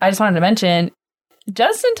 that, I just wanted to mention,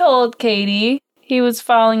 Justin told Katie he was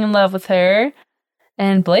falling in love with her,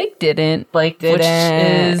 and Blake didn't. Which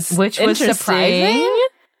was interesting. surprising.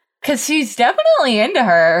 Because he's definitely into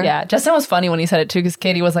her. Yeah, Justin was funny when he said it too, because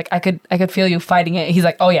Katie was like, I could feel you fighting it. He's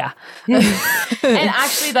like, oh yeah. And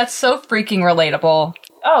actually, that's so freaking relatable.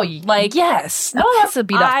 Oh, like, yes. No one wants to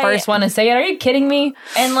be the first one to say it. Are you kidding me?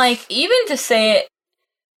 And like, even to say it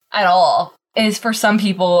at all is for some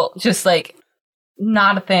people just like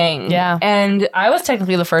not a thing. Yeah. And I was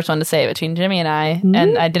technically the first one to say it between Jimmy and I,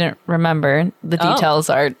 and I didn't remember. The details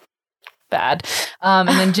are bad. And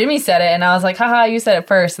then Jimmy said it, and I was like, haha, you said it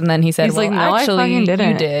first. And then he said, He's well, like, no, I actually, fucking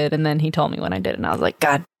didn't. you did. And then he told me when I did, and I was like,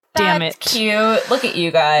 God damn it. that's cute. Look at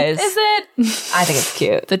you guys. Is it? I think it's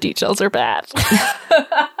cute. The details are bad.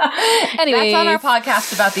 Anyway, That's on our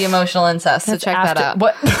podcast about the emotional incest, so check that out.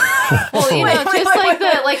 What? Well, you know,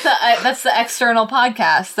 just that's the external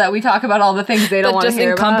podcast that we talk about all the things they don't That want to just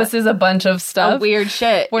hear encompasses a bunch of about. stuff. Weird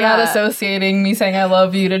shit. We're Yeah. not associating me saying I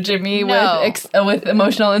love you to Jimmy No. with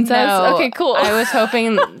emotional incest. No. Okay, cool. I was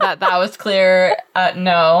hoping that was clear.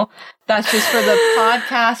 No. That's just for the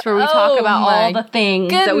podcast where we talk about all the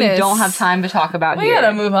things that we goodness. don't have time to talk about we here.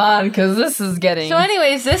 gotta move on because this is getting. So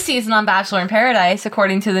anyways, this season on Bachelor in Paradise,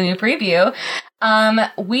 according to the new preview,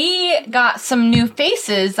 we got some new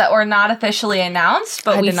faces that were not officially announced,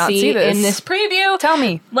 but I we did not see see this. in this preview. Tell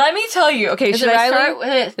me. Let me tell you. Okay, Is should it I Riley? start with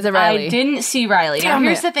it? Is it Riley? I didn't see Riley. Damn now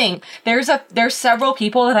here's it. the thing. There's several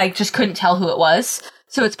people that I just couldn't tell who it was,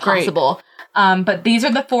 so it's Great. possible. But these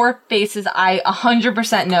are the 4 faces I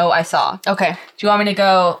 100% know I saw. Okay, Do you want me to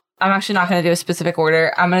go? I'm actually not going to do a specific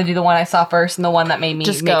order. I'm going to do the one I saw first and the one that made me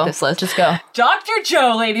just make go. this list. Just go. Dr.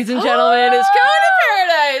 Joe, ladies and gentlemen, is going to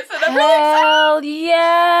paradise. And I'm really excited. Hell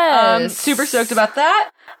yes. Super stoked about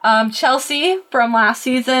that. Chelsea from last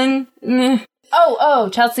season. Oh,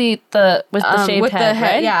 Chelsea with the shaved with head, the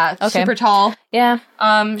right? yeah, Okay. super tall. Yeah.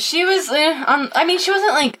 She was, I mean, she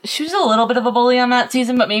wasn't like, she was a little bit of a bully on that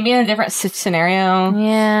season, but maybe in a different scenario.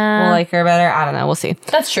 Yeah. We'll like her better. I don't know. We'll see.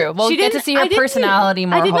 That's true. We'll She get to didn't- see her I didn't- personality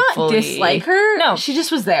more, I did not hopefully. dislike her. No. She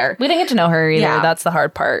just was there. We didn't get to know her either. Yeah. That's the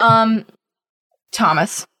hard part.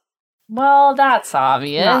 Thomas. Well, that's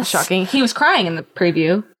obvious. Not shocking. He was crying in the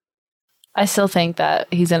preview. I still think that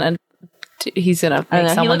he's gonna I make don't know. He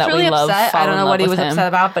someone looked that really we love upset. fall I don't in know love what he with was him. upset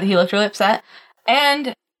about, but he looked really upset.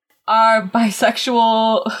 And our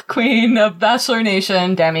bisexual queen of Bachelor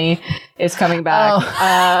Nation, Demi, is coming back.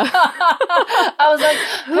 I was like,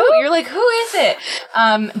 You're like, who is it?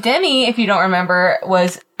 Demi, if you don't remember,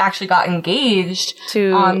 got engaged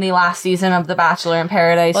To- on the last season of The Bachelor in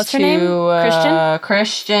Paradise. What's her to, name?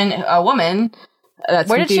 Christian, a woman. That's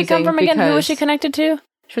where did she come confusing from again? Who was because she connected to?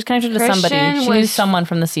 She was connected to somebody. Christian She knew was someone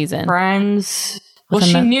from the season. Friends. Well, Within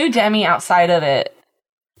she the- knew Demi outside of it.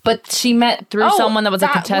 But she met through someone that was a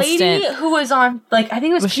contestant. Lady who was on, like, I think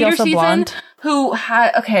it was Was she Peter also season, blonde? who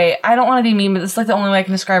had, okay, I don't want to be mean, but this is like the only way I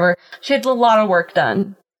can describe her. She had a lot of work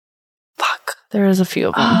done. Fuck. There is a few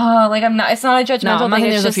of them. Like, it's not a judgmental I'm not thing,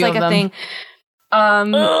 saying it's there's a just few like of a them.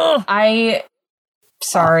 thing.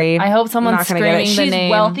 Sorry. I hope I'm someone's not gonna get it. screaming the She's name.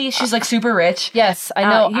 wealthy, she's like super rich. Yes, I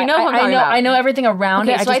know. you know who I'm talking about. I know everything around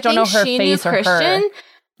it. I so just don't know her she face knew or Christian. her.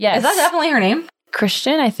 Yes. Is that definitely her name?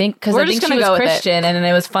 Christian, I think, because We're I think just she gonna was go with it. Christian, and then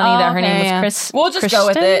it was funny that her name was Okay, Chris. We'll just go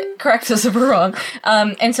with it. Correct us if we're wrong.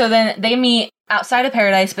 And so then they meet outside of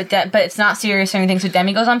Paradise, but it's not serious or anything. So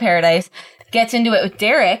Demi goes on Paradise, gets into it with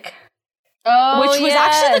Derek, which was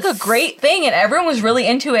actually like a great thing, and everyone was really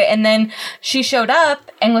into it. And then she showed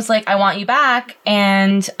up and was like, "I want you back."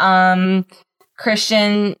 And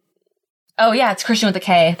Christian, oh yeah, it's Christian with a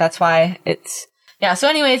K. That's why it's So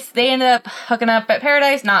anyways, they ended up hooking up at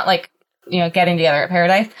Paradise, not like, getting together at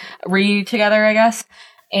Paradise, together, I guess,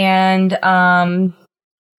 and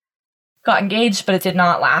got engaged, but it did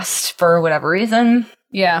not last for whatever reason.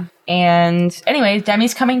 Yeah. And anyways,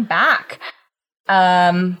 Demi's coming back.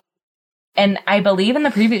 And I believe in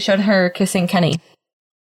the preview it showed her kissing Kenny,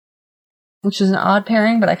 which is an odd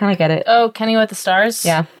pairing, but I kind of get it. Oh, Kenny with the stars?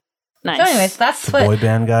 Yeah. Nice. So anyways, that's what... Boy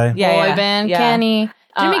band guy. Boy band, Kenny.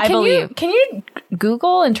 Jimmy, I believe. Can you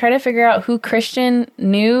Google and try to figure out who Christian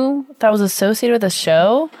knew that was associated with the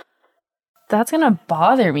show? That's gonna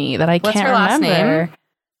bother me that I What's can't her last remember. name?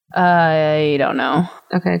 I don't know.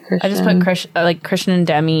 Okay, Christian. I just put Christian and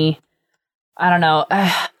Demi. I don't know.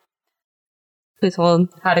 Please hold.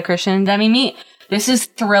 How did Christian and Demi meet? This is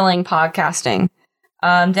thrilling podcasting.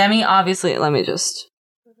 Demi, obviously, let me just...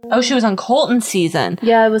 Oh, she was on Colton season.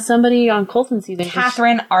 Yeah, it was somebody on Colton season.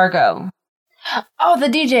 Catherine Argo. Oh, the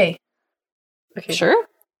DJ. Okay. Sure?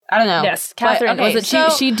 I don't know. Yes, Catherine. But, okay, was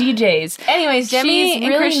it she DJs? Anyways, Demi She's and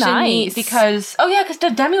really Christian meet nice. because... Oh, yeah, because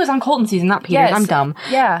Demi was on Colton season, not Peter. Yes. I'm dumb.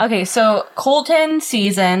 Yeah. Okay, so Colton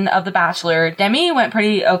season of The Bachelor, Demi went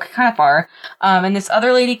kind of far. And this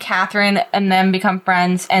other lady, Catherine, and them become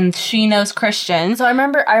friends, and she knows Christian. So I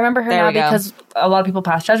remember her There now we go. because a lot of people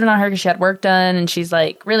passed judgment on her because she had work done and she's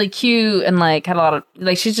like really cute and like had a lot of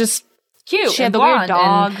like she's just cute. She had and the weird blonde,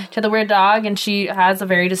 dog. and she had the weird dog and she has a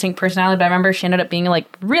very distinct personality. But I remember she ended up being like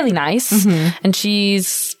really nice and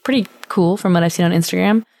she's pretty cool from what I've seen on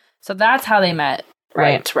Instagram. So that's how they met.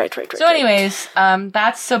 Right. So anyways,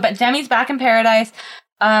 but Demi's back in Paradise.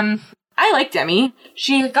 I like Demi.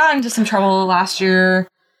 She got into some trouble last year.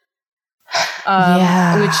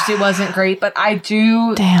 Which it wasn't great, but I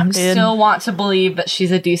do still want to believe that she's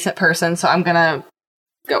a decent person, so I'm gonna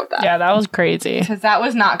go with that. Yeah, that was crazy. Because that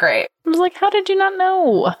was not great. I was like, how did you not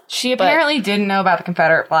know? She apparently didn't know about the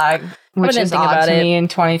Confederate flag, which didn't is think odd about to it. me in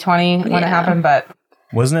 2020 when it Yeah. happened, but...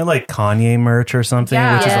 Wasn't it like Kanye merch or something?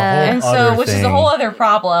 Yeah. Which is a whole and other so, which thing. is a whole other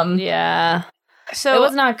problem. Yeah. So it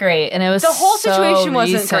was not great, and it was the whole so situation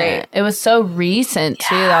wasn't recent. great. It was so recent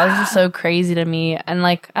too. That was just so crazy to me, and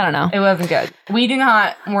like I don't know. It wasn't good.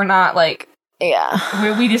 We're not like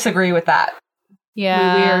we disagree with that.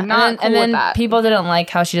 Yeah, we are not cool and then with that. people didn't like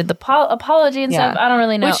how she did the apology and stuff. I don't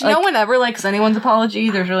really know. Which no one ever likes anyone's apology.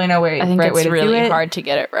 There's really no way. I think right it's way to really do it. hard to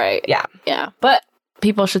get it right. Yeah, but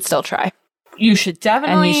people should still try. You should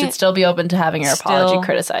definitely, and you should still be open to having your apology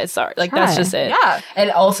criticized. Sorry, like that's just it. Yeah,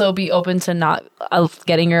 and also be open to not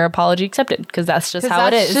getting your apology accepted because that's just how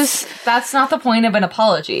it is. That's not the point of an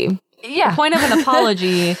apology. Yeah, the point of an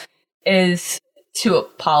apology is to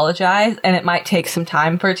apologize, and it might take some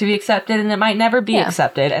time for it to be accepted, and it might never be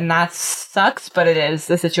accepted, and that sucks, but it is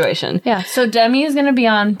the situation. Yeah, so Demi is going to be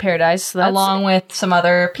on Paradise, so along with some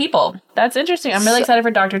other people. That's interesting. I'm really excited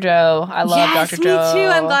for Dr. Joe. I love Dr. Joe. Me too.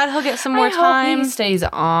 I'm glad he'll get some more time. Hope he stays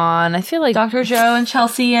on. I feel like Dr. Joe and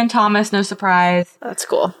Chelsea and Thomas, no surprise. That's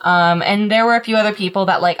cool. And there were a few other people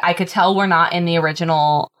that like I could tell were not in the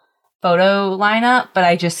original photo lineup, but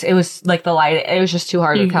it was like the light, it was just too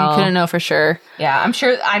hard to tell. You couldn't know for sure. Yeah, I'm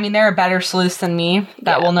sure. I mean, there are better sleuths than me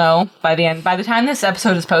that will know by the end. By the time this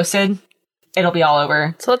episode is posted, it'll be all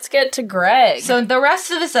over. So let's get to Greg. So the rest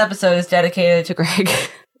of this episode is dedicated to Greg.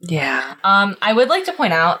 Yeah. I would like to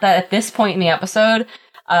point out that at this point in the episode,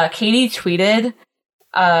 Katie tweeted,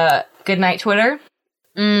 "Good night, Twitter,"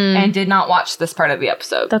 and did not watch this part of the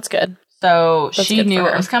episode. That's good. So That's she good knew for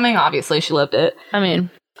what her. was coming. Obviously, she lived it. I mean,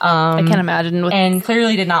 I can't imagine. And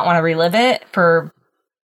clearly did not want to relive it for...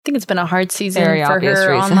 I think it's been a hard season Very for obvious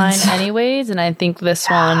her reasons. online anyways, and I think this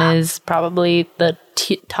one is probably the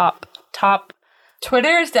top.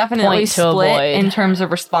 Twitter is definitely Point to split avoid. in terms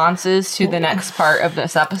of responses to the next part of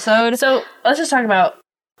this episode. So let's just talk about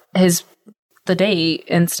the date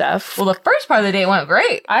and stuff. Well, the first part of the date went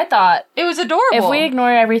great. I thought It was adorable. if we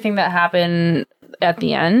ignore everything that happened at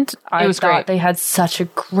the end, I was thought great. they had such a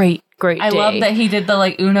great I day. love that he did the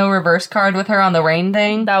like Uno reverse card with her on the rain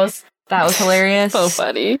thing. That was hilarious. so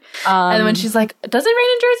funny. And when she's like, "Does it rain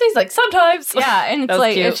in Jersey?" He's like, "Sometimes." yeah, and That it's was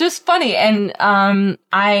like cute. it's just funny, and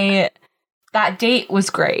that date was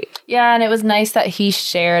great. Yeah, and it was nice that he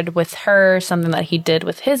shared with her something that he did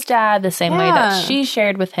with his dad, the same way that Yeah. she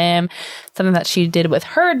shared with him, something that she did with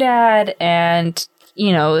her dad, and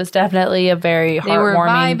it was definitely a very They were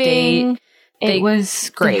heartwarming vibing. date. It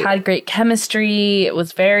was great. They had great chemistry. It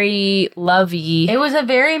was very lovey. It was a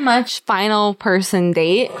very much final person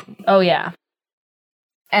date, Oh yeah.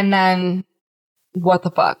 and then what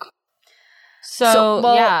the fuck? So,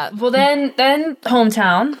 yeah, Well, then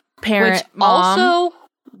hometown, parent, which mom, also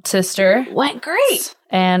sister, went great.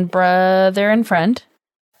 and brother and friend.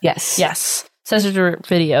 Yes, Yes, sister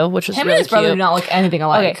video, which was Him really and his brother cute. do not look anything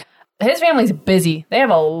alike. Okay, his family's busy. They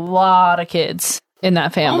have a lot of kids in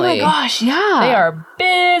that Oh family. my gosh, yeah, They are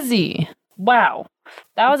busy. Wow,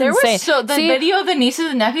 that was There insane. was the See, video of the nieces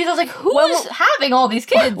and nephews. I was like, who Well, is having all these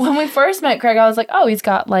kids? when we first met Craig, I was like, oh, he's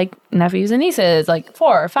got like nephews and nieces, like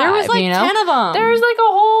 4 or 5. There was like 10 10 of them. There was like a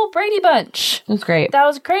whole Brady bunch. It was great. That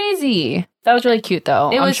was crazy. That was really cute,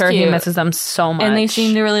 though. It I'm was sure he cute. misses them so much. And they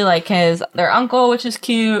seem to really like their uncle, which is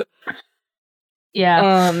cute.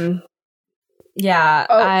 yeah. Yeah,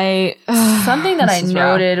 Oh, Something that I This is rough.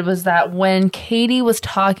 noted was that when Katie was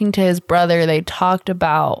talking to his brother, they talked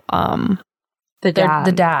about the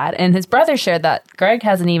the dad, and his brother shared that Greg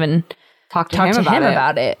hasn't even talked to talked him to him it.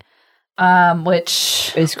 about it,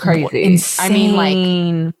 which Is crazy. insane. I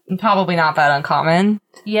mean, like, probably not that uncommon.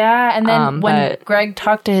 yeah. And then when but- Greg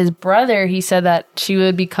talked to his brother, he said that she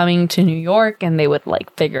would be coming to New York, and they would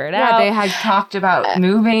like figure it out. Yeah, they had talked about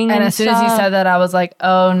moving, And as soon as he stuff. said that, I was like,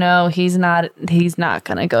 "Oh no, he's not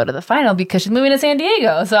gonna go to the final because she's moving to San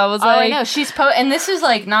Diego." So I was Oh, I like, know. She's and this is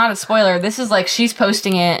like not a spoiler. This is like she's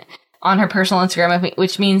posting it on her personal Instagram,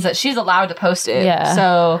 which means that she's allowed to post it. Yeah.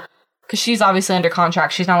 So, because she's obviously under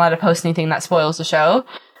contract, she's not allowed to post anything that spoils the show.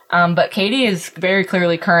 But Katie is very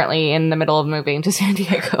clearly currently in the middle of moving to San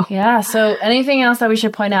Diego. yeah. So anything else that we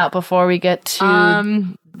should point out before we get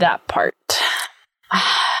to that part?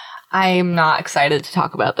 I'm not excited to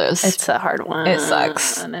talk about this. It's a hard one. It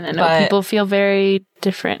sucks, and I know but- people feel very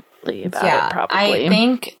differently about it. Probably. I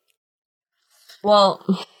think. Well.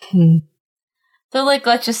 So, like,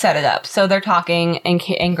 let's just set it up. So they're talking,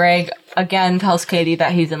 and Greg again tells Katie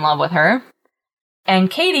that he's in love with her. And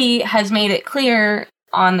Katie has made it clear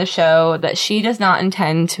on the show that she does not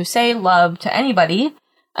intend to say love to anybody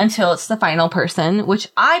until it's the final person, which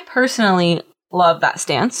I personally love that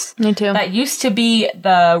stance. Me too. That used to be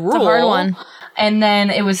the rule. It's a hard one. And then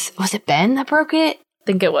it was it Ben that broke it? I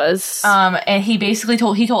think it was. And he basically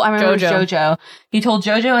I remember it was JoJo. He told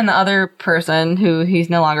JoJo and the other person who he's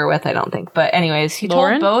no longer with, I don't think. But anyways, he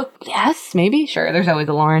Lauren? told both. Yes, maybe. Sure. There's always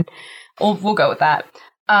a Lauren. We'll go with that.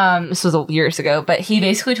 This was years ago, but he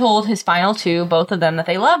basically told his final two, both of them, that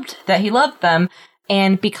he loved them.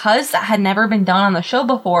 And because that had never been done on the show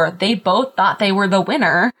before, they both thought they were the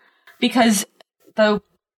winner because the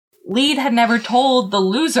lead had never told the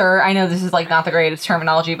loser, I know this is like not the greatest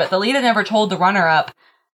terminology, but the lead had never told the runner-up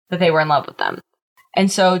that they were in love with them. And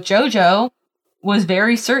so JoJo was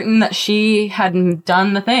very certain that she hadn't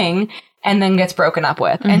done the thing and then gets broken up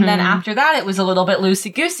with. And then after that, it was a little bit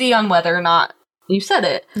loosey-goosey on whether or not you said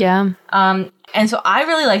it. yeah. And so I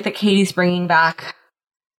really like that Katie's bringing back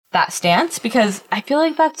that stance because I feel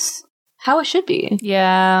like that's how it should be.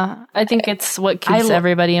 Yeah, I think it's what keeps I-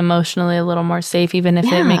 everybody emotionally a little more safe, even if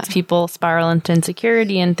Yeah. it makes people spiral into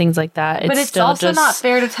insecurity and things like that. But it's still also just not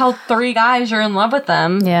fair to tell 3 guys you're in love with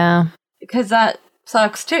them Yeah, because that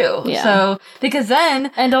sucks too. Yeah. So, because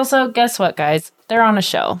then and also, guess what, guys? They're on a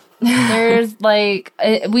show. There's like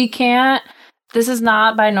we can't. This is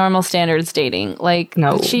not by normal standards dating. Like,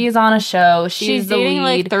 No. she's on a show. She's the dating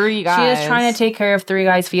lead. like 30 guys. She is trying to take care of 3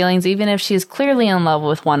 guys' feelings, even if she's clearly in love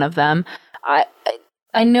with one of them.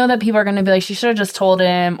 I know that people are going to be like, she should have just told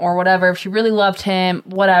him or whatever. If she really loved him,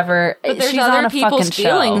 whatever. But there's she's on other a people's fucking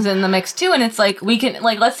feelings show. in the mix too, and it's like we can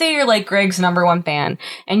like let's say you're like Greg's #1 fan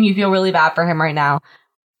and you feel really bad for him right now.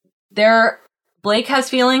 Blake has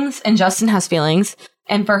feelings and Justin has feelings,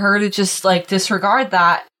 and for her to just like disregard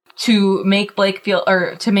that, to make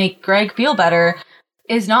to make Greg feel better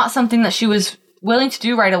is not something that she was willing to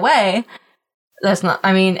do right away. That's not,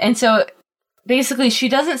 I mean, and so basically she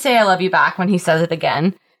doesn't say I love you back when he says it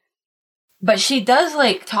again, but she does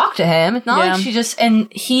like talk to him. It's not like she just,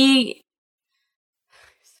 and he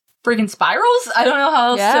freaking spirals. I don't know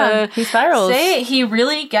how else to he spirals. say it. He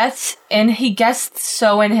really gets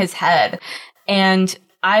so in his head. And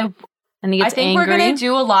I think angry. we're going to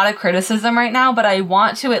do a lot of criticism right now, but I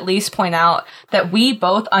want to at least point out that we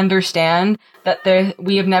both understand that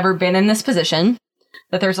we have never been in this position,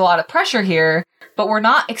 that there's a lot of pressure here, but we're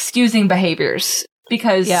not excusing behaviors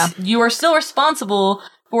because you are still responsible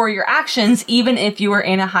for your actions, even if you are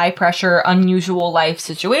in a high pressure, unusual life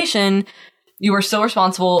situation. You are still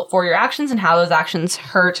responsible for your actions and how those actions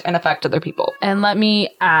hurt and affect other people. And let me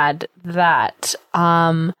add that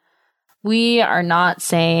we are not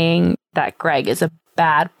saying that Greg is a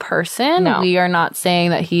bad person. No. We are not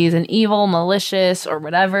saying that he's an evil, malicious, or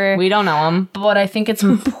whatever. We don't know him. But what I think it's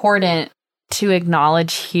important to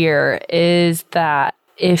acknowledge here is that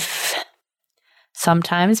if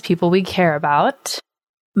sometimes people we care about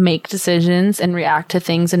make decisions and react to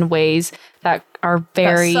things in ways that are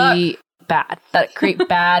very bad, that create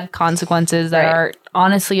bad consequences that are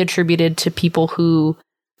honestly attributed to people who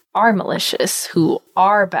are malicious, who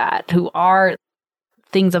are bad, who are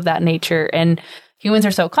things of that nature. And humans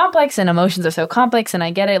are so complex and emotions are so complex. And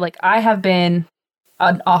I get it. Like, I have been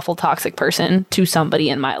an awful toxic person to somebody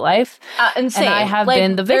in my life. And I have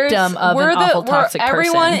been the victim of an awful toxic person.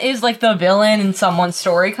 Everyone is like the villain in someone's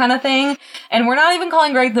story kind of thing. And we're not even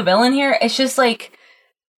calling Greg the villain here. It's just like,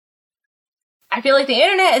 I feel like the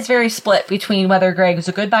internet is very split between whether Greg is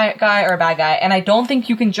a good guy or a bad guy. And I don't think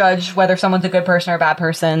you can judge whether someone's a good person or a bad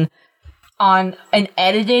person on an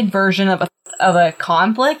edited version of a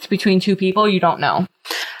conflict between two people. You don't know.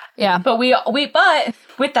 Yeah. But but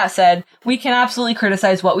with that said, we can absolutely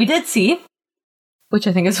criticize what we did see, which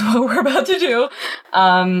I think is what we're about to do.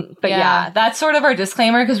 But yeah, that's sort of our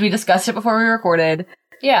disclaimer because we discussed it before we recorded.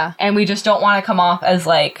 Yeah. And we just don't want to come off as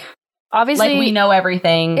like, obviously, like we know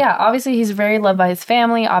everything. Yeah, obviously he's very loved by his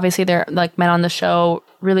family. Obviously, they're like men on the show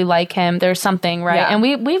really like him. There's something, right? Yeah. And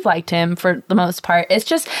we've liked him for the most part. It's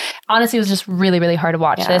just, honestly, it was just really, really hard to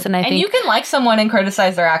watch this. And I think you can like someone and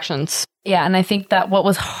criticize their actions. Yeah, and I think that what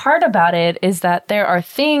was hard about it is that there are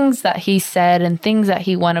things that he said and things that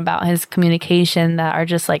he went about his communication that are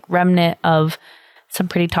just like remnant of some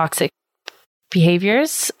pretty toxic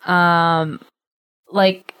behaviors. I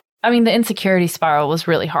mean, the insecurity spiral was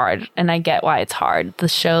really hard, and I get why it's hard. The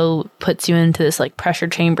show puts you into this like pressure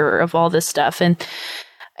chamber of all this stuff,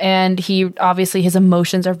 and he obviously his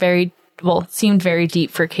emotions are seemed very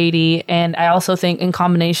deep for Katie, and I also think in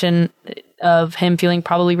combination of him feeling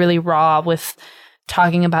probably really raw with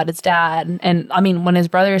talking about his dad, and I mean when his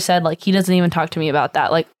brother said like he doesn't even talk to me about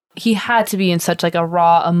that, like he had to be in such like a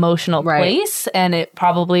raw emotional place, and it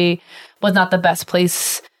probably was not the best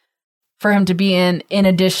place for him to be in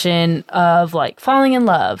addition of like falling in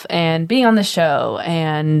love and being on the show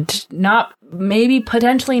and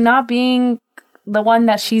potentially not being the one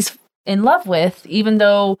that she's in love with, even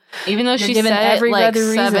though she said every like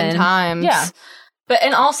 7 times. Yeah. But,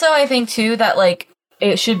 and also I think too that like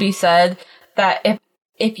it should be said that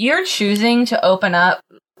if you're choosing to open up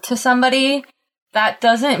to somebody, that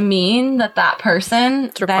doesn't mean that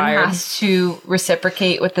person then has to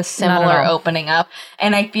reciprocate with the similar opening up.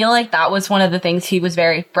 And I feel like that was one of the things he was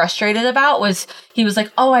very frustrated about, was he was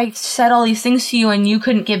like, oh, I said all these things to you and you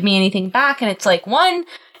couldn't give me anything back. And it's like, one,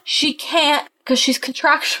 she can't, because she's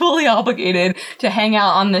contractually obligated to hang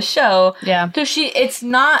out on the show. Yeah. So it's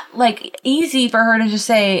not like easy for her to just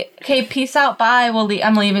say, okay, peace out, bye.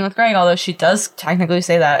 I'm leaving with Greg. Although she does technically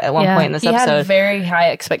say that at one point in this episode. He had very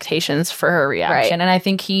high expectations for her reaction. Right. And I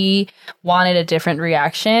think he wanted a different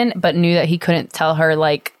reaction, but knew that he couldn't tell her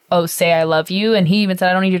like, oh, say I love you. And he even said,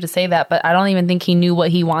 I don't need you to say that, but I don't even think he knew what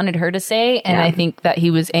he wanted her to say. And I think that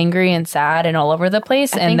he was angry and sad and all over the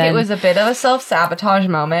place. I think it was a bit of a self-sabotage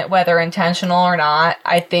moment, whether intentional or not.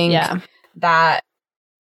 I think that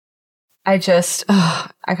I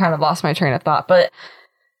kind of lost my train of thought, but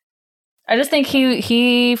I just think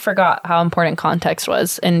he forgot how important context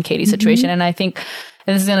was in Katie's situation. And I think,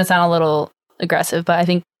 and this is going to sound a little aggressive, but I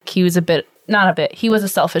think he was he was a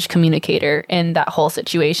selfish communicator in that whole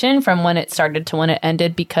situation from when it started to when it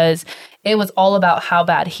ended, because it was all about how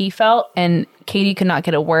bad he felt, and Katie could not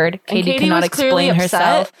get a word. Katie could not explain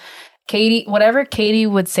herself. Whatever Katie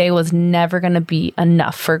would say was never going to be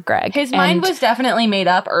enough for Greg. His mind was definitely made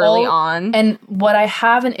up early on. And what I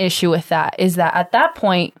have an issue with that is that at that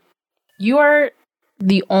point, you are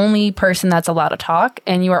the only person that's allowed to talk,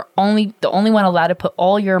 and you are the only one allowed to put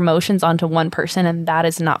all your emotions onto one person, and that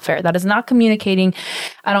is not fair. That is not communicating.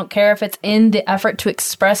 I don't care if it's in the effort to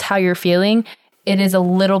express how you're feeling. It is a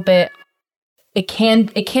little bit, it can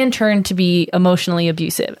turn to be emotionally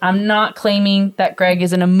abusive. I'm not claiming that Greg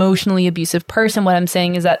is an emotionally abusive person. What I'm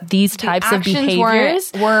saying is that these types of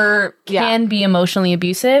behaviors can be emotionally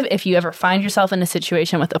abusive if you ever find yourself in a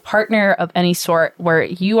situation with a partner of any sort where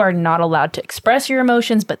you are not allowed to express your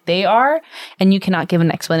emotions, but they are, and you cannot give an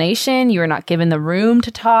explanation. You are not given the room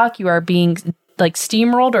to talk. You are being like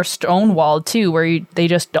steamrolled or stonewalled too, where they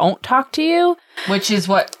just don't talk to you. Which is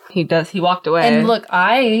what he does. He walked away. And look,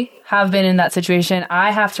 I have been in that situation.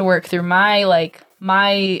 I have to work through my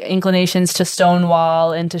inclinations to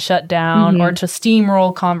stonewall and to shut down or to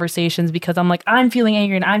steamroll conversations because I'm like, I'm feeling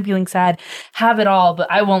angry and I'm feeling sad. Have it all, but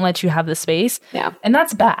I won't let you have the space. Yeah. And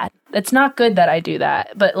that's bad. It's not good that I do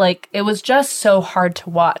that. But like, it was just so hard to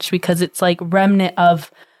watch because it's like remnant of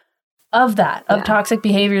toxic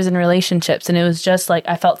behaviors in relationships. And it was just like,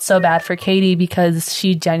 I felt so bad for Katie because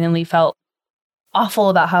she genuinely felt awful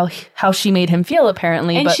about how she made him feel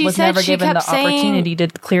apparently, and but was never given the opportunity to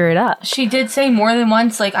clear it up. She did say more than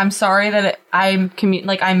once, like, I'm sorry that I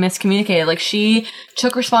miscommunicated. Like, she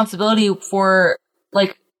took responsibility for,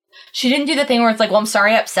 like, she didn't do the thing where it's like, well, I'm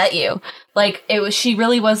sorry I upset you. Like, she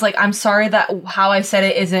really was like, I'm sorry that how I said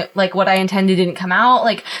it isn't, like, what I intended didn't come out.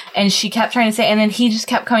 Like, and she kept trying to say, and then he just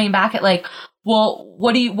kept coming back at, like, well,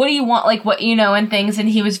 what do you want? Like, what, and things. And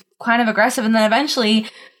he was kind of aggressive. And then eventually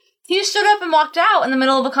he just stood up and walked out in the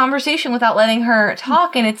middle of a conversation without letting her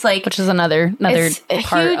talk. And it's like, which is another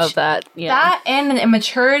part of that. Yeah. That and an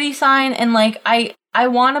immaturity sign. And like, I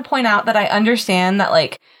want to point out that I understand that,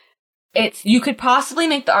 like, you could possibly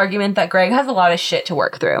make the argument that Greg has a lot of shit to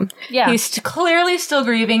work through. Yeah. He's clearly still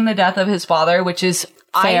grieving the death of his father, which is,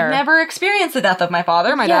 fair. I've never experienced the death of my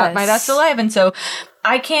father. My dad's alive. And so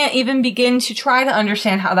I can't even begin to try to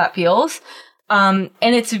understand how that feels. And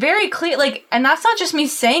it's very clear, like, and that's not just me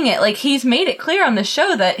saying it, like, he's made it clear on the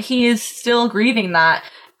show that he is still grieving that,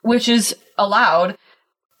 which is allowed,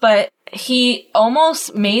 but he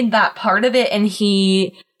almost made that part of it, and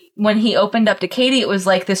when he opened up to Katie, it was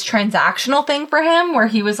like this transactional thing for him, where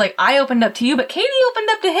he was like, I opened up to you, but Katie opened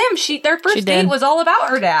up to him. Their first date was all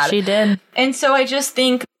about her dad. She did. And so I just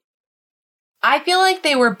think, I feel like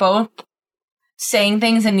they were both saying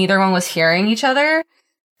things and neither one was hearing each other.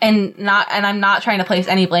 And I'm not trying to place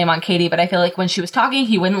any blame on Katie, but I feel like when she was talking,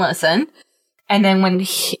 he wouldn't listen. And then when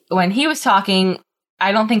he was talking,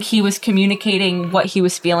 I don't think he was communicating what he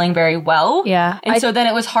was feeling very well. Yeah. And so then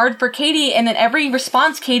it was hard for Katie, and then every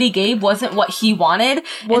response Katie gave wasn't what he wanted.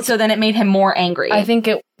 And so then it made him more angry. I think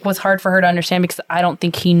it was hard for her to understand because I don't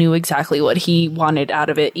think he knew exactly what he wanted out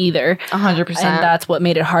of it either. 100%. And that's what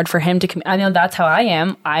made it hard for him to I know that's how I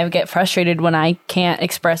am. I get frustrated when I can't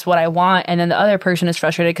express what I want, and then the other person is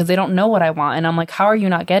frustrated because they don't know what I want. And I'm like, how are you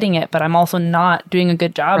not getting it? But I'm also not doing a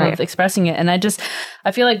good job of expressing it. And I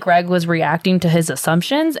feel like Greg was reacting to his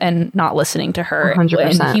assumptions and not listening to her.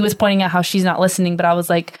 100%. And he was pointing out how she's not listening, but I was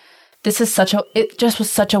like, it just was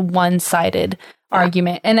such a one-sided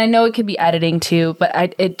argument. And I know it could be editing too,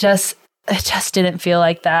 but it just didn't feel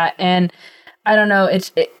like that. And I don't know,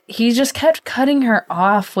 he just kept cutting her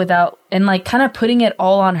off and like kind of putting it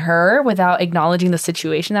all on her without acknowledging the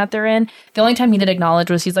situation that they're in. The only time he did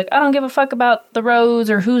acknowledge was he's like, I don't give a fuck about the rose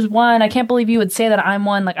or who's won. I can't believe you would say that I'm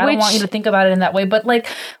one. Like, I don't want you to think about it in that way. But like,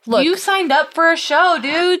 look, you signed up for a show,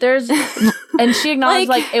 dude. And she acknowledged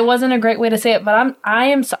like it wasn't a great way to say it, but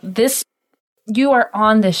you are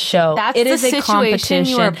on this show. It is a competition.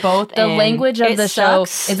 You are both the language of the show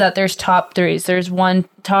is that there's top threes. There's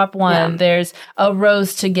top one. Yeah. There's a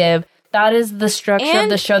rose to give. That is the structure of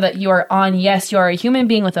the show that you are on. Yes, you are a human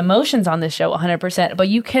being with emotions on this show, 100%. But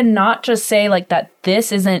you cannot just say like that.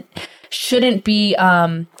 This shouldn't be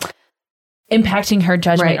impacting her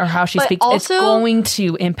judgment or how she speaks. Also, it's going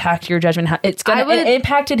to impact your judgment. It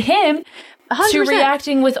impacted him. 100%. To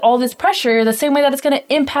reacting with all this pressure the same way that it's going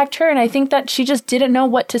to impact her. And I think that she just didn't know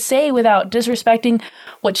what to say without disrespecting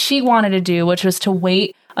what she wanted to do, which was to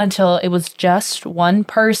wait until it was just one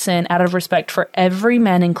person out of respect for every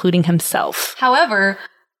man, including himself. However,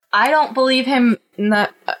 I don't believe him. I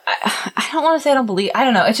don't want to say I don't believe. I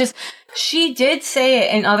don't know. It's just she did say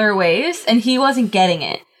it in other ways and he wasn't getting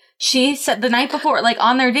it. she said the night before, like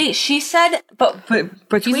on their date, she said, but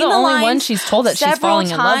between He's the only one she's told that she's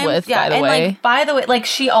falling in love with, by the way. Like, by the way, like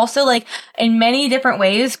she also like in many different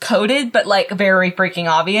ways coded, but like very freaking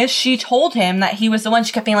obvious. She told him that he was the one.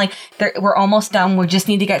 She kept being like, we're almost done. We just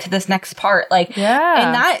need to get to this next part. Like,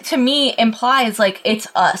 and that to me implies like it's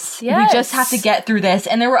us. Yes. We just have to get through this.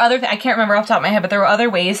 And there were other, I can't remember off the top of my head, but there were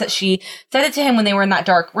other ways that she said it to him when they were in that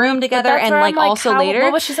dark room together, and like also later.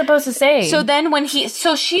 What was she supposed to say? So then when she's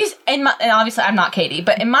in my, and obviously I'm not Katie,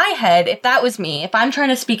 but in my head, if that was me, if I'm trying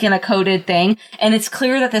to speak in a coded thing and it's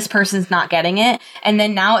clear that this person's not getting it, and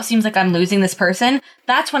then now it seems like I'm losing this person,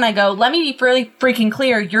 that's when I go, let me be really freaking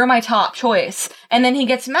clear, you're my top choice. And then he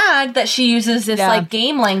gets mad that she uses this like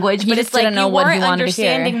game language, but it's like you weren't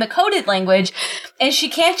understanding the coded language. And she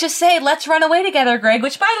can't just say, let's run away together, Greg,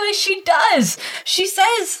 which by the way, she does. She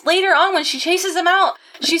says later on when she chases him out,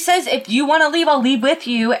 she says, if you want to leave, I'll leave with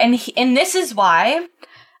you. And this is why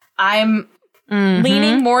I'm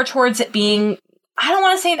leaning more towards it being, I don't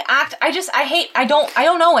want to say an act. I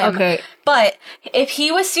don't know him. Okay. But if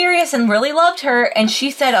he was serious and really loved her and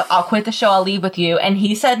she said, I'll quit the show, I'll leave with you, and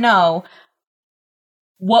he said no,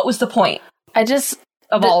 what was the point?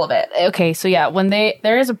 All of it. Okay. So yeah,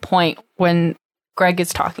 there is a point when Greg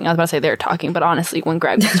is talking. I was about to say they're talking, but honestly, when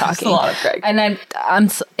Greg was talking, a lot of Greg. And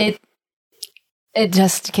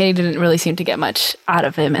Katie didn't really seem to get much out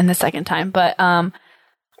of him in the second time, but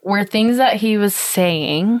were things that he was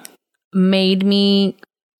saying made me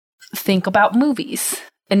think about movies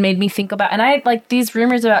and made me think about, and I like these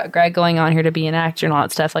rumors about Greg going on here to be an actor and all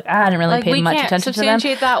that stuff. Like I hadn't really paid much attention to them.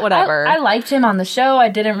 That, whatever. I liked him on the show. I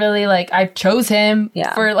didn't really I chose him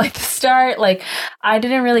for like the start. Like I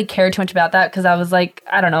didn't really care too much about that because I was like,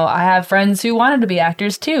 I don't know. I have friends who wanted to be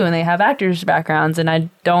actors too, and they have actors' backgrounds, and I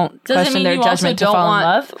don't question their judgment to fall in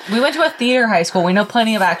love. We went to a theater high school. We know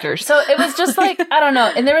plenty of actors. So it was just like, I don't know.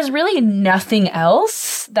 And there was really nothing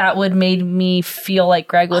else that would made me feel like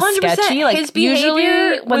Greg was 100%. Sketchy. Like his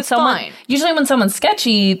behavior was fine. Usually when someone's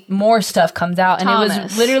sketchy, more stuff comes out. And Thomas. It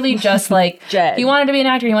was literally just like, he wanted to be an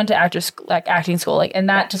actor. He went to acting school. Like, and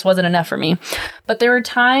that just wasn't enough for me. But there were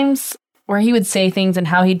times where he would say things and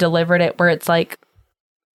how he delivered it where it's like,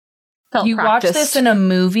 you watch this in a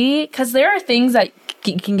movie, because there are things that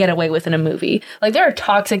you can get away with in a movie. Like there are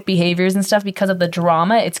toxic behaviors and stuff because of the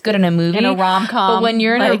drama. It's good in a movie, in a rom-com. But when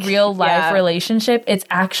you're in a real life relationship, it's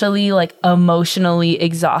actually like emotionally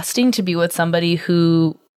exhausting to be with somebody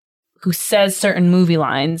who says certain movie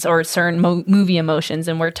lines or certain movie emotions,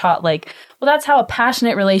 and we're taught like, well, that's how a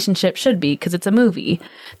passionate relationship should be because it's a movie.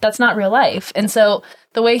 That's not real life. And so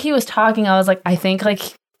the way he was talking, I was like, I think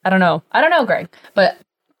like, I don't know, Greg, but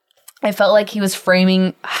I felt like he was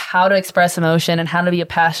framing how to express emotion and how to be a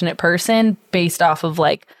passionate person based off of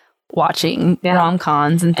like watching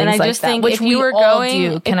rom-coms and things and I like just that, think which if we you were all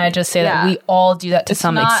going, do. Can I just say that we all do that to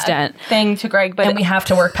some extent? Thing to Greg, but and we have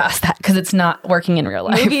to work past that because it's not working in real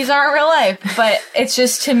life. Movies aren't real life, but it's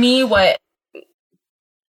just to me what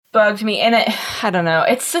bugged me, and I don't know.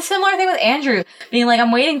 It's a similar thing with Andrew being like,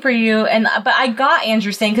 "I'm waiting for you," but I got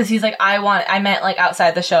Andrew saying because he's like, I meant like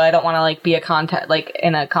outside the show. I don't want to like be a contest like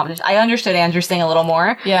in a competition. I understood Andrew saying a little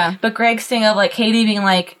more, but Greg's thing of like Katie being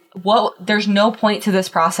like, "What? There's no point to this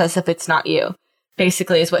process if it's not you."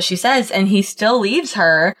 Basically, is what she says, and he still leaves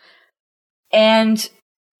her, and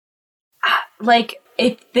like.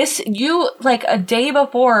 If this, you, like, a day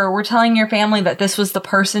before, were telling your family that this was the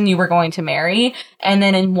person you were going to marry, and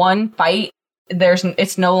then in one fight,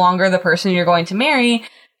 it's no longer the person you're going to marry,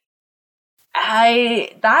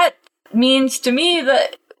 that means to me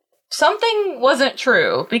that something wasn't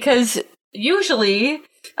true, because usually,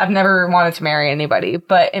 I've never wanted to marry anybody,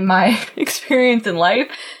 but in my experience in life,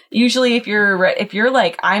 usually if you're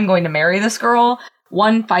like, I'm going to marry this girl,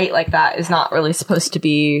 one fight like that is not really supposed to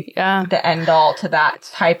be the end all to that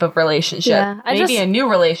type of relationship. Yeah, maybe a new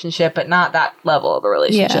relationship, but not that level of a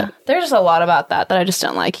relationship. Yeah. There's just a lot about that I just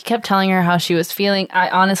don't like. He kept telling her how she was feeling. I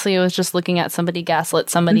honestly was just looking at somebody gaslit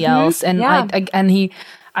somebody else. And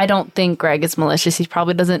I don't think Greg is malicious. He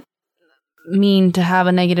probably doesn't mean to have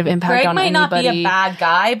a negative impact on anybody. Greg might not be a bad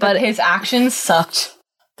guy, but his actions sucked.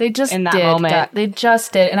 They just in that moment. They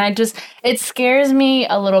just did. And it scares me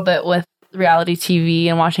a little bit with reality TV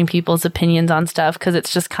and watching people's opinions on stuff, because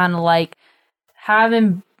it's just kind of like I've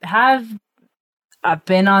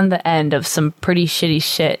been on the end of some pretty shitty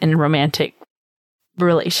shit in romantic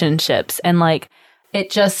relationships, and like it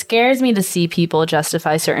just scares me to see people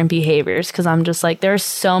justify certain behaviors, because I'm just like, there's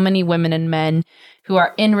so many women and men who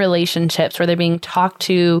are in relationships where they're being talked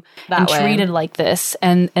to and treated like this,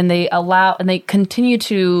 and they continue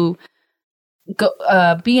to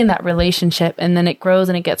be in that relationship, and then it grows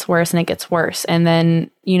and it gets worse and it gets worse. And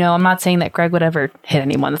then, you know, I'm not saying that Greg would ever hit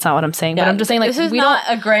anyone. That's not what I'm saying. But I'm just saying, like, this is not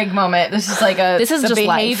a Greg moment. This is like the just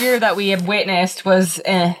behavior life that we have witnessed was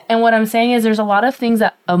And what I'm saying is there's a lot of things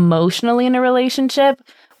that emotionally in a relationship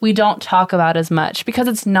we don't talk about as much because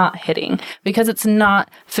it's not hitting, because it's not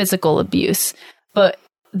physical abuse. But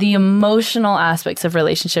the emotional aspects of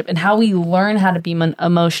relationship and how we learn how to be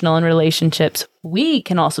emotional in relationships, we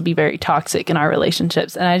can also be very toxic in our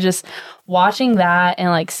relationships. And I just watching that and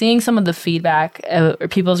like seeing some of the feedback or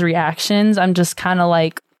people's reactions, I'm just kind of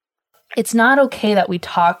like, it's not okay that we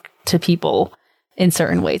talk to people in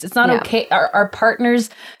certain ways. It's not okay. Our partners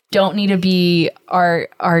don't need to be our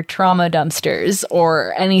trauma dumpsters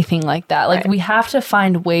or anything like that. Like we have to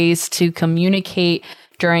find ways to communicate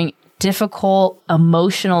during difficult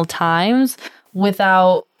emotional times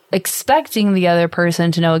without expecting the other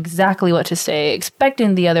person to know exactly what to say,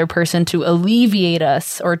 expecting the other person to alleviate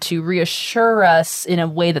us or to reassure us in a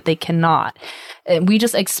way that they cannot. And we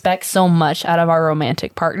just expect so much out of our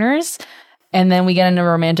romantic partners. And then we get into a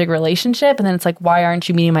romantic relationship and then it's like, why aren't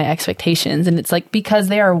you meeting my expectations? And it's like, because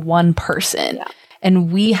they are one person. Yeah.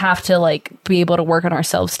 And we have to like be able to work on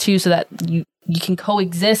ourselves too, so that you can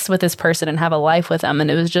coexist with this person and have a life with them.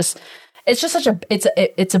 And it's just such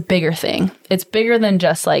it's a bigger thing. It's bigger than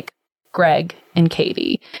just like Greg and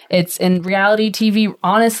Katie. It's in reality TV,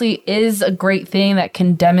 honestly, is a great thing that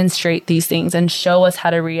can demonstrate these things and show us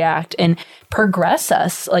how to react and progress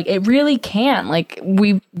us. Like it really can. Like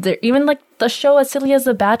even like the show as silly as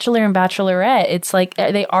The Bachelor and Bachelorette, it's like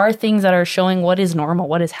they are things that are showing what is normal,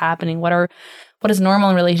 what is happening, what is normal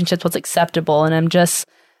in relationships, what's acceptable. And I'm just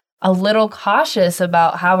a little cautious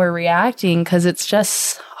about how we're reacting because it's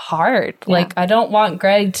just hard. Yeah. Like, I don't want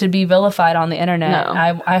Greg to be vilified on the internet.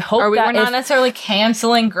 No. I hope we're not necessarily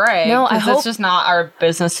canceling Greg. No, I hope that's just not our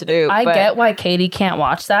business to do. I get why Katie can't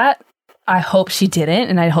watch that. I hope she didn't,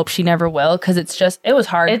 and I hope she never will, because it was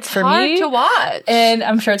hard for me. It's hard to watch. And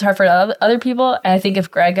I'm sure it's hard for other people. And I think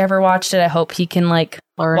if Greg ever watched it, I hope he can, like,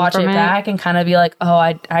 watch it back and kind of be like,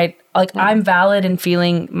 oh, I'm valid in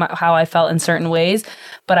feeling how I felt in certain ways,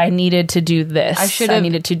 but I needed to do this. I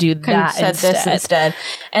needed to do that instead.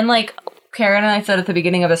 And, like, Karen and I said at the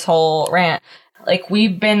beginning of this whole rant, like,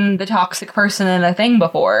 we've been the toxic person in a thing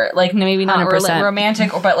before. Like, maybe not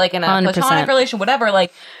romantic, but, like, in a 100%. Platonic relation, whatever,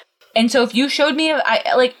 like. And so if you showed me,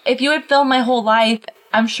 if you had filmed my whole life,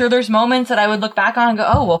 I'm sure there's moments that I would look back on and go,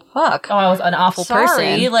 oh, well, fuck. Oh, I was an awful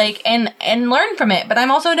person. Like, and learn from it. But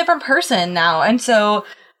I'm also a different person now. And so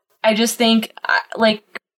I just think, like,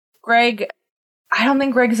 Greg, I don't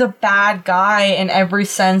think Greg's a bad guy in every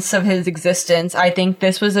sense of his existence. I think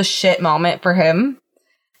this was a shit moment for him.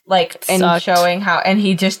 Like, in showing how, and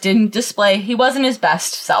he just didn't display, he wasn't his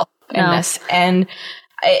best self in this. And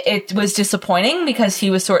it was disappointing because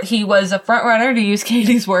he was a front runner, to use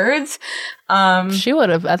Katie's words. She would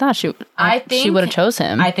have. I thought she would have chose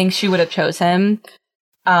him. I think she would have chose him,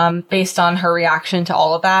 based on her reaction to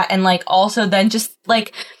all of that, and like also then just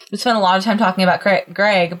like we spent a lot of time talking about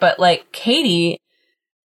Greg, but like Katie,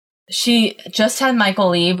 she just had Michael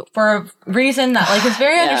leave for a reason that like is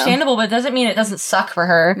very understandable, but it doesn't mean it doesn't suck for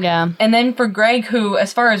her. Yeah. And then for Greg, who,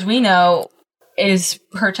 as far as we know, is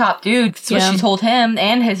her top dude. That's what she told him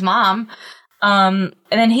and his mom. And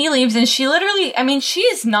then he leaves and she literally, I mean,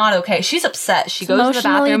 she's not okay. She's upset. She goes to the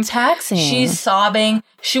bathroom. Taxing. She's sobbing.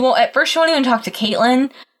 At first she won't even talk to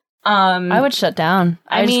Caitlin. I would shut down.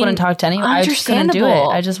 I just wouldn't talk to anyone. I just couldn't do it.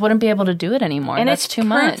 I just wouldn't be able to do it anymore. And that's too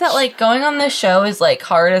much. That like going on this show is like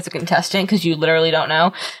hard as a contestant because you literally don't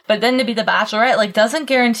know. But then to be the Bachelorette like doesn't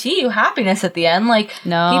guarantee you happiness at the end. Like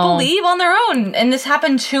people leave on their own, and this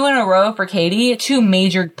happened 2 in a row for Katie. 2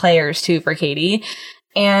 major players too for Katie,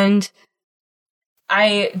 and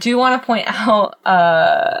I do want to point out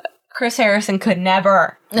Chris Harrison could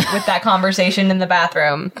never with that conversation in the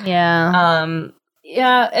bathroom. Yeah.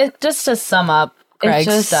 Yeah, just to sum up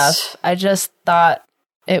Greg's stuff, I just thought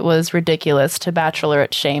it was ridiculous to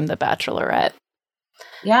Bachelorette shame the Bachelorette.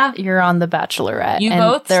 Yeah. You're on the Bachelorette. You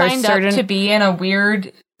both signed up to be in a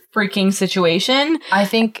weird freaking situation. I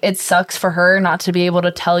think it sucks for her not to be able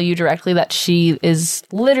to tell you directly that she is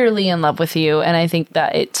literally in love with you. And I think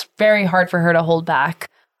that it's very hard for her to hold back.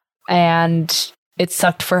 And it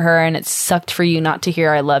sucked for her, and it sucked for you not to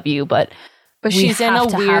hear I love you, but she's in a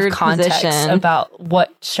weird position about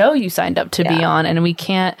what show you signed up to be on, and we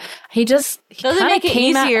can't. He doesn't make it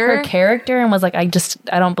easier. At her character and was like, I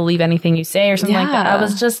don't believe anything you say or something like that. I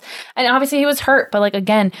was just, and obviously he was hurt, but like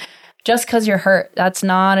again, just because you're hurt, that's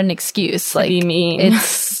not an excuse. Like, be mean.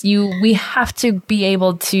 It's we have to be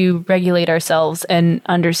able to regulate ourselves and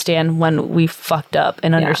understand when we fucked up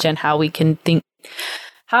and understand how we can think,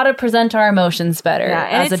 how to present our emotions better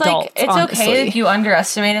as adults. It's honestly. okay if you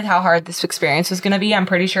underestimated how hard this experience was going to be. I'm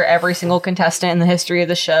pretty sure every single contestant in the history of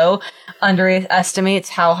the show underestimates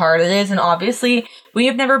how hard it is. And obviously, we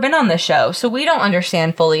have never been on this show, so we don't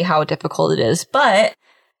understand fully how difficult it is. But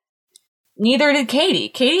neither did Katie.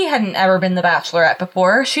 Katie hadn't ever been the Bachelorette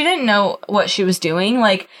before. She didn't know what she was doing.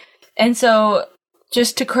 Like, and so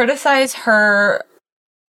just to criticize her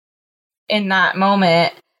in that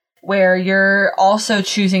moment where you're also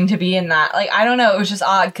choosing to be in that, like, I don't know, it was just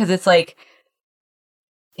odd because it's like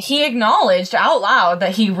he acknowledged out loud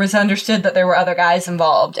that he was understood that there were other guys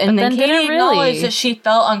involved, and then Katie acknowledged that she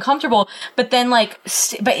felt uncomfortable. But then, like,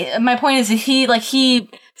 but my point is that he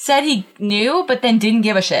said he knew, but then didn't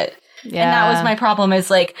give a shit. Yeah. And that was my problem, is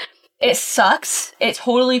like, it sucks. It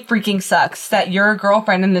totally freaking sucks that your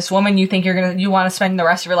girlfriend and this woman you think you want to spend the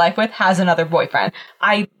rest of your life with has another boyfriend.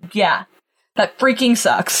 That freaking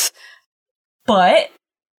sucks. But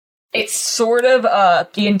it's sort of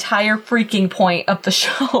the entire freaking point of the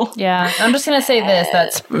show. Yeah. I'm just going to say this.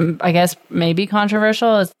 That's, I guess, maybe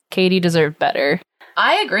controversial. Is Katie deserved better.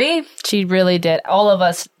 I agree. She really did. All of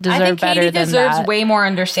us deserve better than that. Katie deserves way more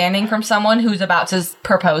understanding from someone who's about to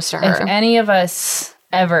propose to her. If any of us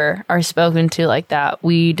ever are spoken to like that,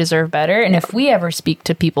 we deserve better. And if we ever speak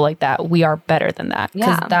to people like that, we are better than that.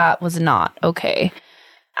 Because that was not okay.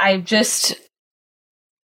 It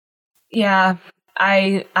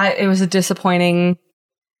was a disappointing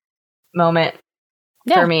moment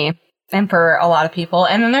for me and for a lot of people.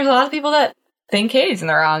 And then there's a lot of people that think Katie's in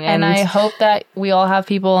the wrong. And I hope that we all have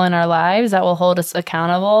people in our lives that will hold us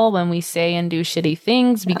accountable when we say and do shitty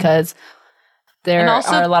things, because there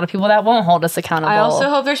are a lot of people that won't hold us accountable. I also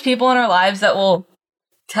hope there's people in our lives that will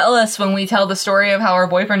tell us when we tell the story of how our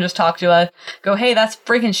boyfriend just talked to us, go, hey, that's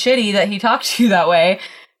freaking shitty that he talked to you that way.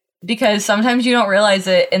 Because sometimes you don't realize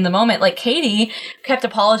it in the moment. Like, Katie kept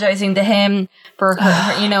apologizing to him for her,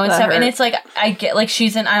 and stuff. Hurt. And it's like, I get, like,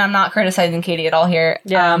 I'm not criticizing Katie at all here.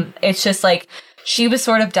 Yeah. It's just like, she was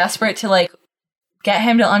sort of desperate to, like, get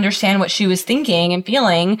him to understand what she was thinking and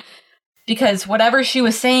feeling, because whatever she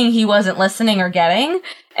was saying, he wasn't listening or getting.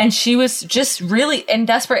 And she was just really, and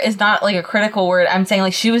desperate is not, like, a critical word. I'm saying,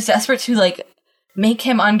 like, she was desperate to, like, make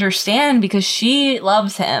him understand, because she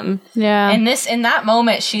loves him. Yeah. And in that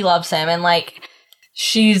moment, she loves him, and, like,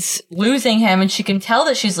 she's losing him, and she can tell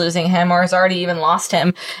that she's losing him, or has already even lost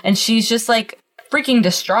him, and she's just, like, freaking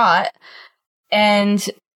distraught. And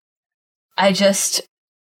it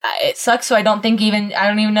sucks. So I don't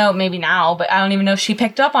even know, maybe now, but I don't even know if she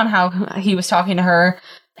picked up on how he was talking to her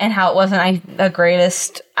and how it wasn't the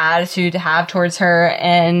greatest attitude to have towards her.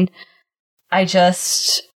 And I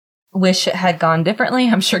just wish it had gone differently.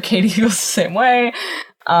 I'm sure Katie feels the same way.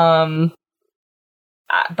 But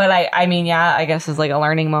I guess it's like a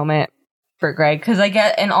learning moment for Greg. Cause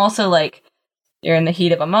and also, like, you're in the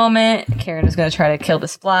heat of a moment. Karen is going to try to kill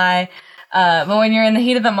this fly. But when you're in the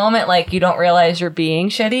heat of the moment, like, you don't realize you're being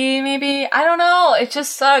shitty, maybe. I don't know. It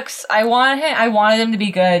just sucks. I wanted him to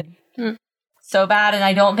be good so bad, and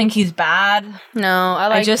I don't think he's bad. No,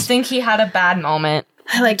 I just think he had a bad moment.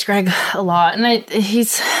 I liked Greg a lot, and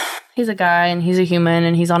he's a guy, and he's a human,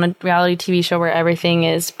 and he's on a reality TV show where everything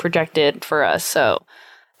is projected for us, so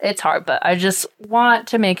it's hard. But I just want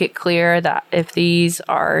to make it clear that if these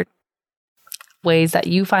are ways that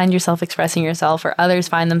you find yourself expressing yourself, or others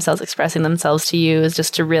find themselves expressing themselves to you, is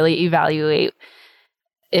just to really evaluate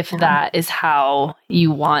if that is how you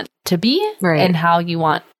want to be, and how you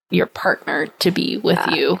want your partner to be with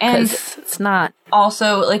you. And it's not.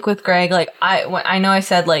 Also, like, with Greg, like, I know I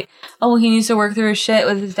said, like, oh, he needs to work through his shit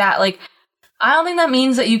with his dad. Like, I don't think that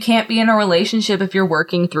means that you can't be in a relationship if you're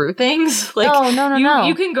working through things. Like, no.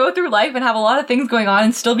 You can go through life and have a lot of things going on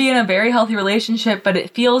and still be in a very healthy relationship, but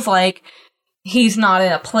it feels like he's not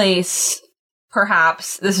in a place,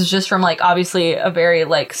 perhaps, this is just from, like, obviously a very,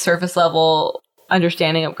 like, surface level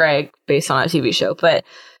understanding of Greg based on a TV show, but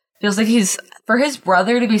feels like for his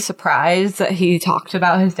brother to be surprised that he talked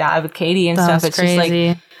about his dad with Katie and stuff, it's crazy. Just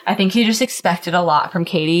like, I think he just expected a lot from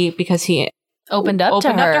Katie, because he opened up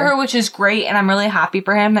to her, which is great, and I'm really happy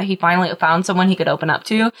for him that he finally found someone he could open up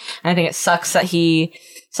to. And I think it sucks that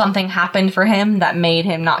something happened for him that made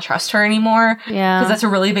him not trust her anymore. Yeah. Because that's a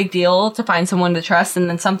really big deal to find someone to trust, and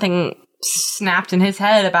then something snapped in his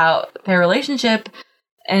head about their relationship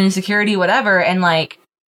and insecurity, whatever, and, like,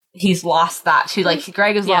 he's lost that too. Like,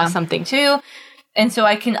 Greg has lost something too. And so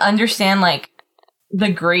I can understand, like, the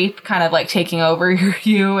grape kind of like taking over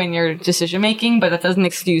you and your decision making, but that doesn't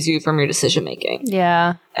excuse you from your decision making.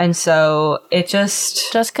 Yeah. And so it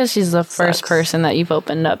just because she's the first person that you've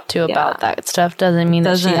opened up to about that stuff doesn't mean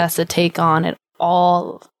that she has to take on it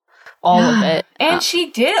all of it. And she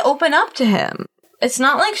did open up to him. It's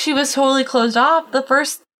not like she was totally closed off. The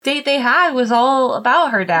first date they had was all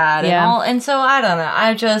about her dad and so I don't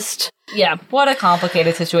know. What a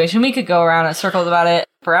complicated situation. We could go around in circles about it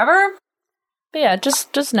forever. But yeah,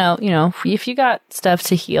 just know, if you got stuff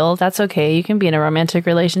to heal, that's okay. You can be in a romantic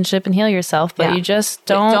relationship and heal yourself, but you just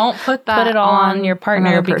don't put it all on your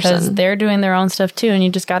partner because they're doing their own stuff too, and you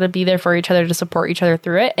just got to be there for each other to support each other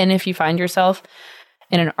through it. And if you find yourself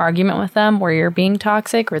in an argument with them where you're being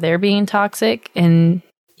toxic or they're being toxic, and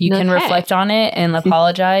you can reflect on it and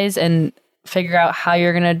apologize and figure out how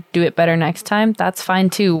you're going to do it better next time, that's fine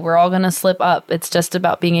too. We're all going to slip up. It's just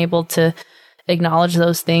about being able to acknowledge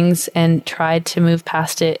those things and try to move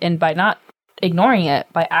past it, and by not ignoring it,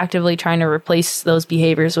 by actively trying to replace those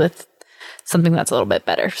behaviors with something that's a little bit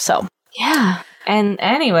better. So yeah. And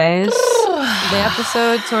anyways, the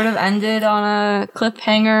episode sort of ended on a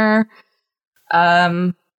cliffhanger.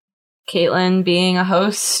 Caitlin being a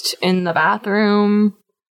host in the bathroom,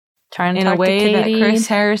 trying to in talk a way to that Katie. Chris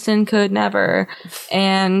Harrison could never.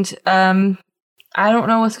 And I don't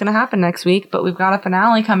know what's going to happen next week, but we've got a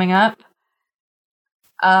finale coming up.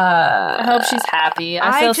 I hope she's happy.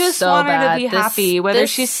 I just so want her bad. to be happy, whether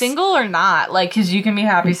she's single or not. Like, because you can be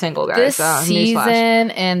happy single, guys. This Newsflash.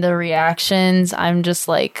 season and the reactions, I'm just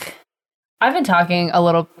like, I've been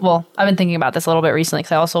thinking about this a little bit recently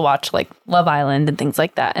because I also watch like Love Island and things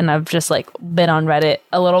like that, and I've just like been on Reddit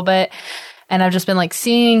a little bit, and I've just been like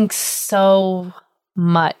seeing so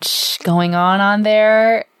much going on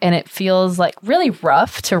there, and it feels like really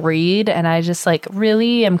rough to read, and I just like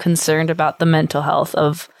really am concerned about the mental health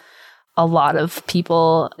of a lot of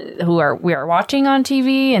people we are watching on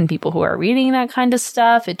TV and people who are reading that kind of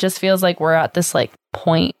stuff. It just feels like we're at this like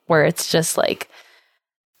point where it's just like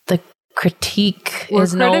the critique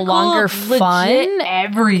is no longer fun.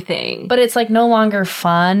 Everything, but it's like no longer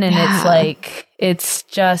fun, and it's like it's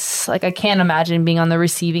just like I can't imagine being on the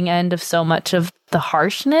receiving end of so much of the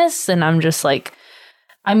harshness. And I'm just like,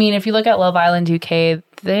 I mean, if you look at Love Island UK,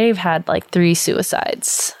 they've had like 3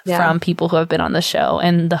 suicides from people who have been on the show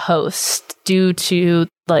and the host due to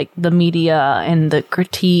like the media and the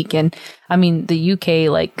critique. And I mean, the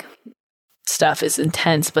UK like stuff is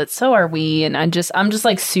intense, but so are we. And I'm just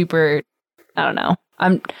like super, I don't know.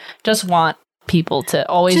 I'm just want people to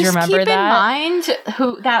always remember keep that. in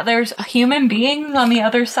mind that there's human beings on the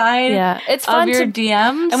other side. Yeah, it's fun of your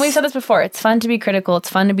DMs, and we've said this before. It's fun to be critical. It's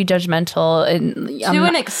fun to be judgmental, and to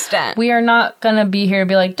an extent. We are not gonna be here and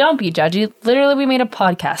be like, "Don't be judgy." Literally, we made a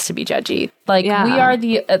podcast to be judgy. Like we are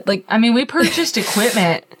the like. I mean, we purchased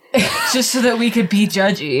equipment just so that we could be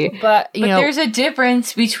judgy. But you know, there's a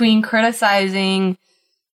difference between criticizing,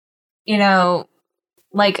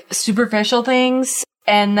 like superficial things.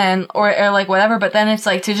 And then, or like whatever, but then it's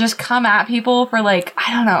like to just come at people for like,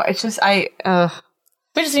 I don't know. It's just, we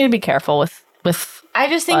just need to be careful with I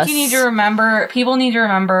just think you need to remember, people need to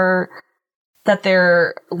remember that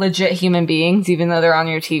they're legit human beings, even though they're on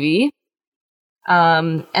your TV.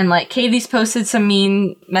 And like Katie's posted some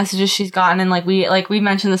mean messages she's gotten. And like we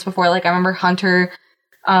mentioned this before, like I remember Hunter,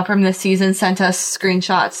 from this season sent us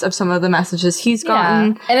screenshots of some of the messages he's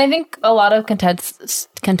gotten. And I think a lot of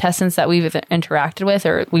contestants that we've interacted with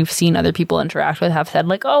or we've seen other people interact with have said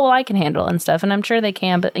like, oh, well, I can handle it and stuff. And I'm sure they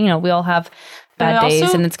can, but we all have bad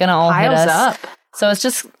days and it's going to all hit us. Up. So it's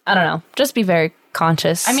just, I don't know, just be very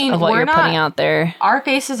conscious of what you're putting out there. Our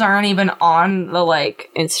faces aren't even on the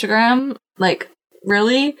like Instagram, like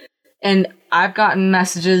really. And I've gotten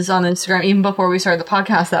messages on Instagram even before we started the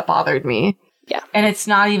podcast that bothered me. Yeah. And it's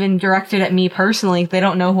not even directed at me personally. They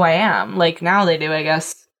don't know who I am. Like, now they do, I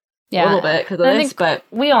guess. Yeah. A little bit because of this, but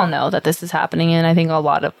we all know that this is happening. And I think a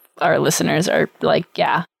lot of our listeners are like,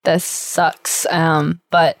 yeah, this sucks.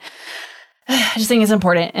 But I just think it's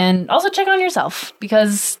important. And also check on yourself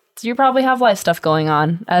because you probably have life stuff going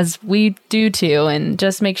on, as we do too. And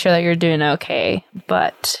just make sure that you're doing okay.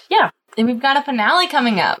 But yeah. And we've got a finale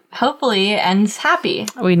coming up. Hopefully it ends happy.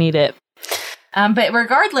 We need it. But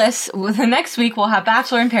regardless, the next week we'll have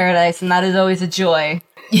Bachelor in Paradise, and that is always a joy.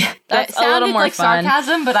 Yeah, that sounded like fun.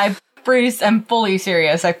 Sarcasm, but I'm fully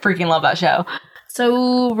serious. I freaking love that show.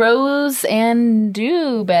 So, Rose and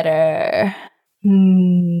Do Better.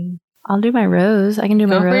 I'll do my Rose. I can do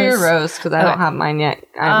my Rose. Go for your Rose, because I don't have mine yet.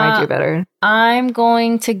 I might do better. I'm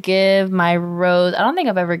going to give my Rose. I don't think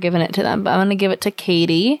I've ever given it to them, but I'm going to give it to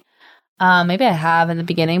Katie. Maybe I have in the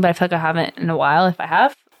beginning, but I feel like I haven't in a while if I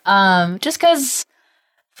have. Just because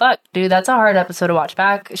fuck, dude, that's a hard episode to watch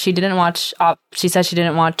back. She didn't watch. She said she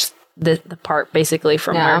didn't watch the part basically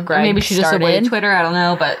from where Greg maybe she just avoided Twitter. I don't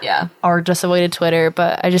know, but yeah, or just avoided Twitter.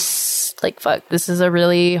 But I just like fuck. This is a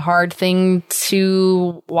really hard thing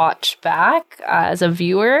to watch back as a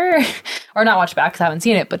viewer, or not watch back because I haven't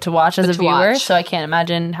seen it, but to watch as a viewer. So I can't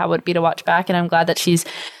imagine how it would be to watch back. And I'm glad that she's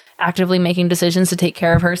actively making decisions to take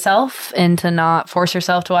care of herself and to not force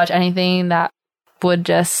herself to watch anything that would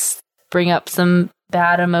just bring up some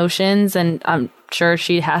bad emotions. And I'm sure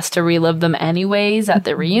she has to relive them anyways at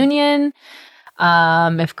the reunion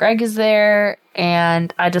if Greg is there.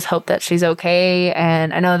 And I just hope that she's okay.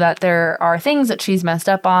 And I know that there are things that she's messed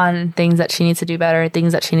up on, things that she needs to do better,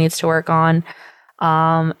 things that she needs to work on.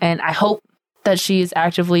 And I hope that she's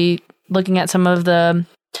actively looking at some of the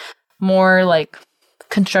more like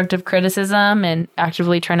constructive criticism and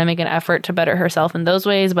actively trying to make an effort to better herself in those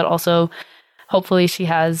ways. But also hopefully she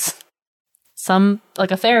has some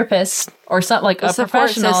like a therapist or some like a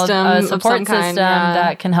professional support system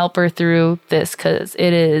that can help her through this, because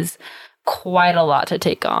it is quite a lot to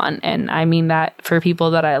take on. And I mean that for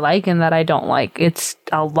people that I like and that I don't like. It's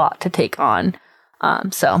a lot to take on.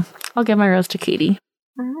 So I'll give my rose to Katie.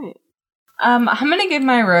 All right. I'm gonna give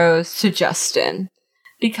my rose to Justin,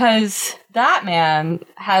 because that man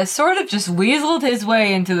has sort of just weaseled his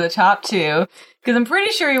way into the top 2. Because I'm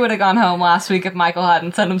pretty sure he would have gone home last week if Michael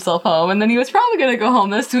hadn't sent himself home. And then he was probably going to go home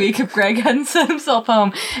this week if Greg hadn't sent himself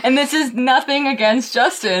home. And this is nothing against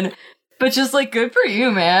Justin, but just like, good for you,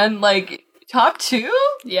 man. Like, top 2?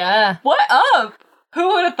 Yeah. What up? Who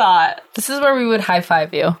would have thought? This is where we would high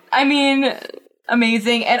five you. I mean,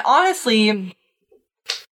 amazing. And honestly,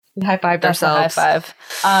 we high fived ourselves. High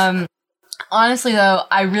five. Honestly, though,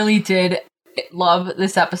 I really did love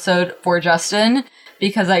this episode for Justin,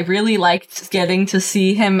 because I really liked getting to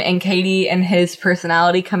see him and Katie and his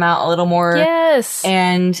personality come out a little more. Yes.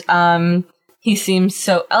 And he seems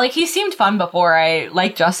so like, he seemed fun before. I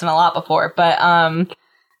liked Justin a lot before, but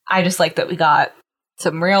I just like that we got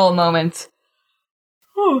some real moments.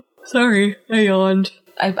 Oh, sorry, I yawned.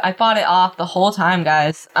 I fought it off the whole time,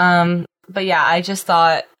 guys. But yeah, I just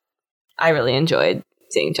thought I really enjoyed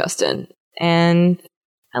seeing Justin, and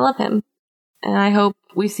I love him. And I hope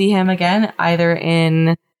we see him again, either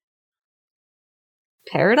in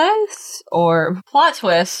Paradise or plot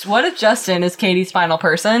twist. What if Justin is Katie's final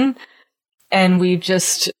person and we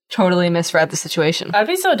just totally misread the situation? I'd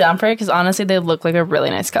be so down for it, because honestly, they look like a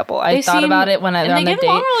really nice couple. I thought about it when they're on their date.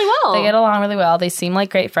 Along really well. They get along really well. They seem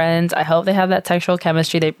like great friends. I hope they have that sexual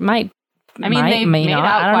chemistry. They might. I mean, they made not.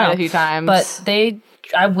 out I don't quite know. a few times, but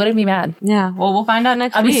I wouldn't be mad. Yeah, well, we'll find out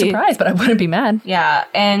next week. I'd be surprised, but I wouldn't be mad. Yeah,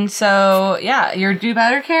 and so, yeah, your do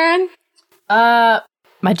better, Karen?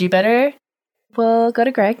 My do better will go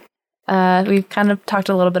to Greg. We've kind of talked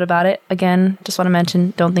a little bit about it. Again, just want to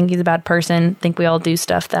mention, don't think he's a bad person. Think we all do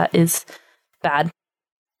stuff that is bad.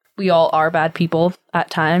 We all are bad people at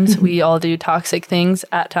times. We all do toxic things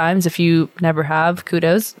at times. If you never have,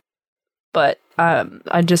 kudos. But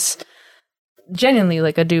I just genuinely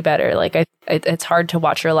like a do better. Like it's hard to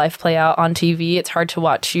watch your life play out on TV. It's hard to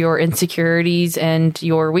watch your insecurities and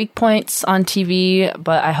your weak points on TV.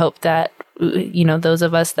 But I hope that, you know, those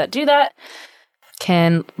of us that do that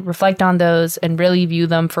can reflect on those and really view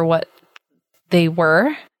them for what they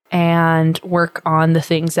were and work on the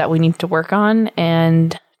things that we need to work on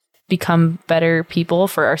and become better people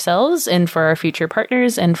for ourselves and for our future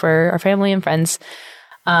partners and for our family and friends.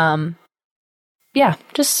 Yeah,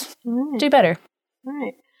 just do better. All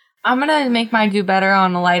right. I'm going to make my do better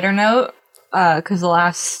on a lighter note, because the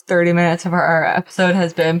last 30 minutes of our episode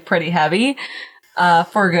has been pretty heavy,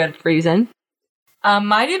 for good reason.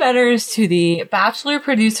 My do better is to the Bachelor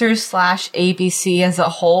producers / ABC as a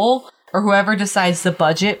whole, or whoever decides the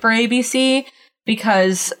budget for ABC,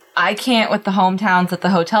 because I can't with the hometowns at the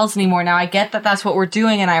hotels anymore. Now, I get that that's what we're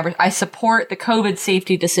doing, and I support the COVID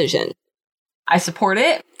safety decision. I support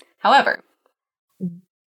it. However,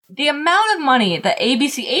 the amount of money that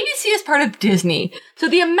ABC is part of Disney, so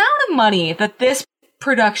the amount of money that this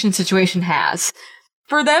production situation has,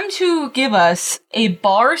 for them to give us a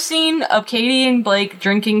bar scene of Katie and Blake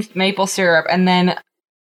drinking maple syrup and then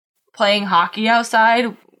playing hockey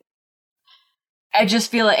outside, I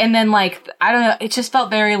just feel it. And then, like, I don't know, it just felt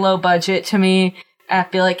very low budget to me. I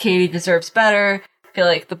feel like Katie deserves better. I feel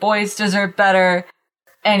like the boys deserve better.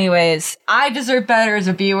 Anyways, I deserve better as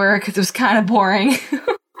a viewer because it was kind of boring.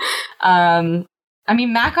 I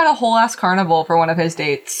mean, Matt got a whole ass carnival for one of his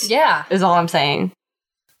dates. Yeah. Is all I'm saying.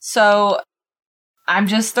 So, I'm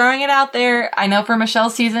just throwing it out there. I know for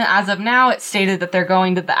Michelle's season, as of now, it's stated that they're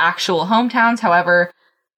going to the actual hometowns. However,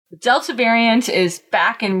 The Delta variant is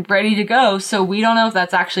back and ready to go, so we don't know if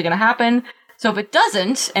that's actually going to happen. So if it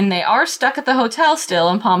doesn't, and they are stuck at the hotel still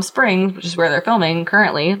in Palm Springs, which is where they're filming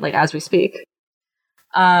currently, like as we speak.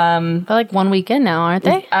 They're like 1 weekend now, aren't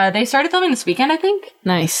they? They started filming this weekend, I think.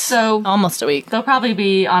 Nice. So almost a week. they'll probably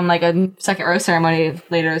be on like a second rose ceremony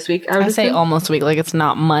later this week. I say almost a week, like it's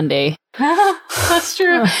not Monday. That's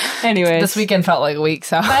true. Anyways. This weekend felt like a week,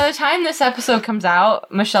 so. By the time this episode comes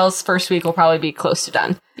out, Michelle's first week will probably be close to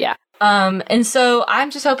done. Yeah. And so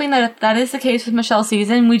I'm just hoping that if that is the case with Michelle's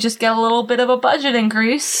season, we just get a little bit of a budget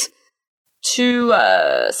increase to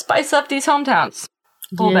spice up these hometowns.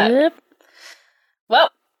 A little bit. Well,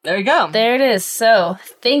 there you go. There it is. So,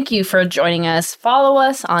 thank you for joining us. Follow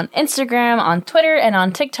us on Instagram, on Twitter, and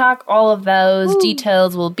on TikTok. All of those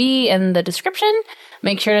details will be in the description.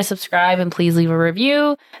 Make sure to subscribe and please leave a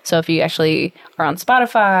review. So if you actually are on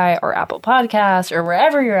Spotify or Apple Podcasts or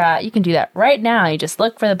wherever you're at, you can do that right now. You just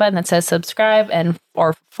look for the button that says subscribe and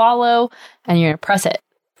or follow, and you're going to press it.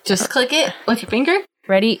 Just click it with your finger.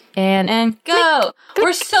 Ready, and go. Click.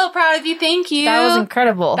 We're so proud of you. Thank you. That was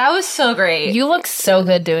incredible. That was so great. You look so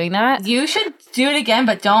good doing that. You should do it again,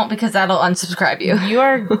 but don't, because that'll unsubscribe you. You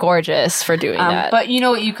are gorgeous for doing that. But you know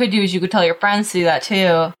what you could do is you could tell your friends to do that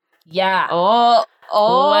too. Yeah. Whoa.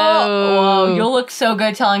 Whoa. You'll look so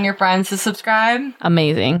good telling your friends to subscribe.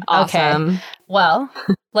 Amazing. Awesome. Okay. Well,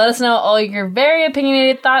 let us know all your very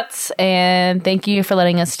opinionated thoughts, and thank you for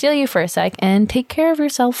letting us steal you for a sec, and take care of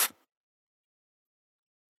yourself.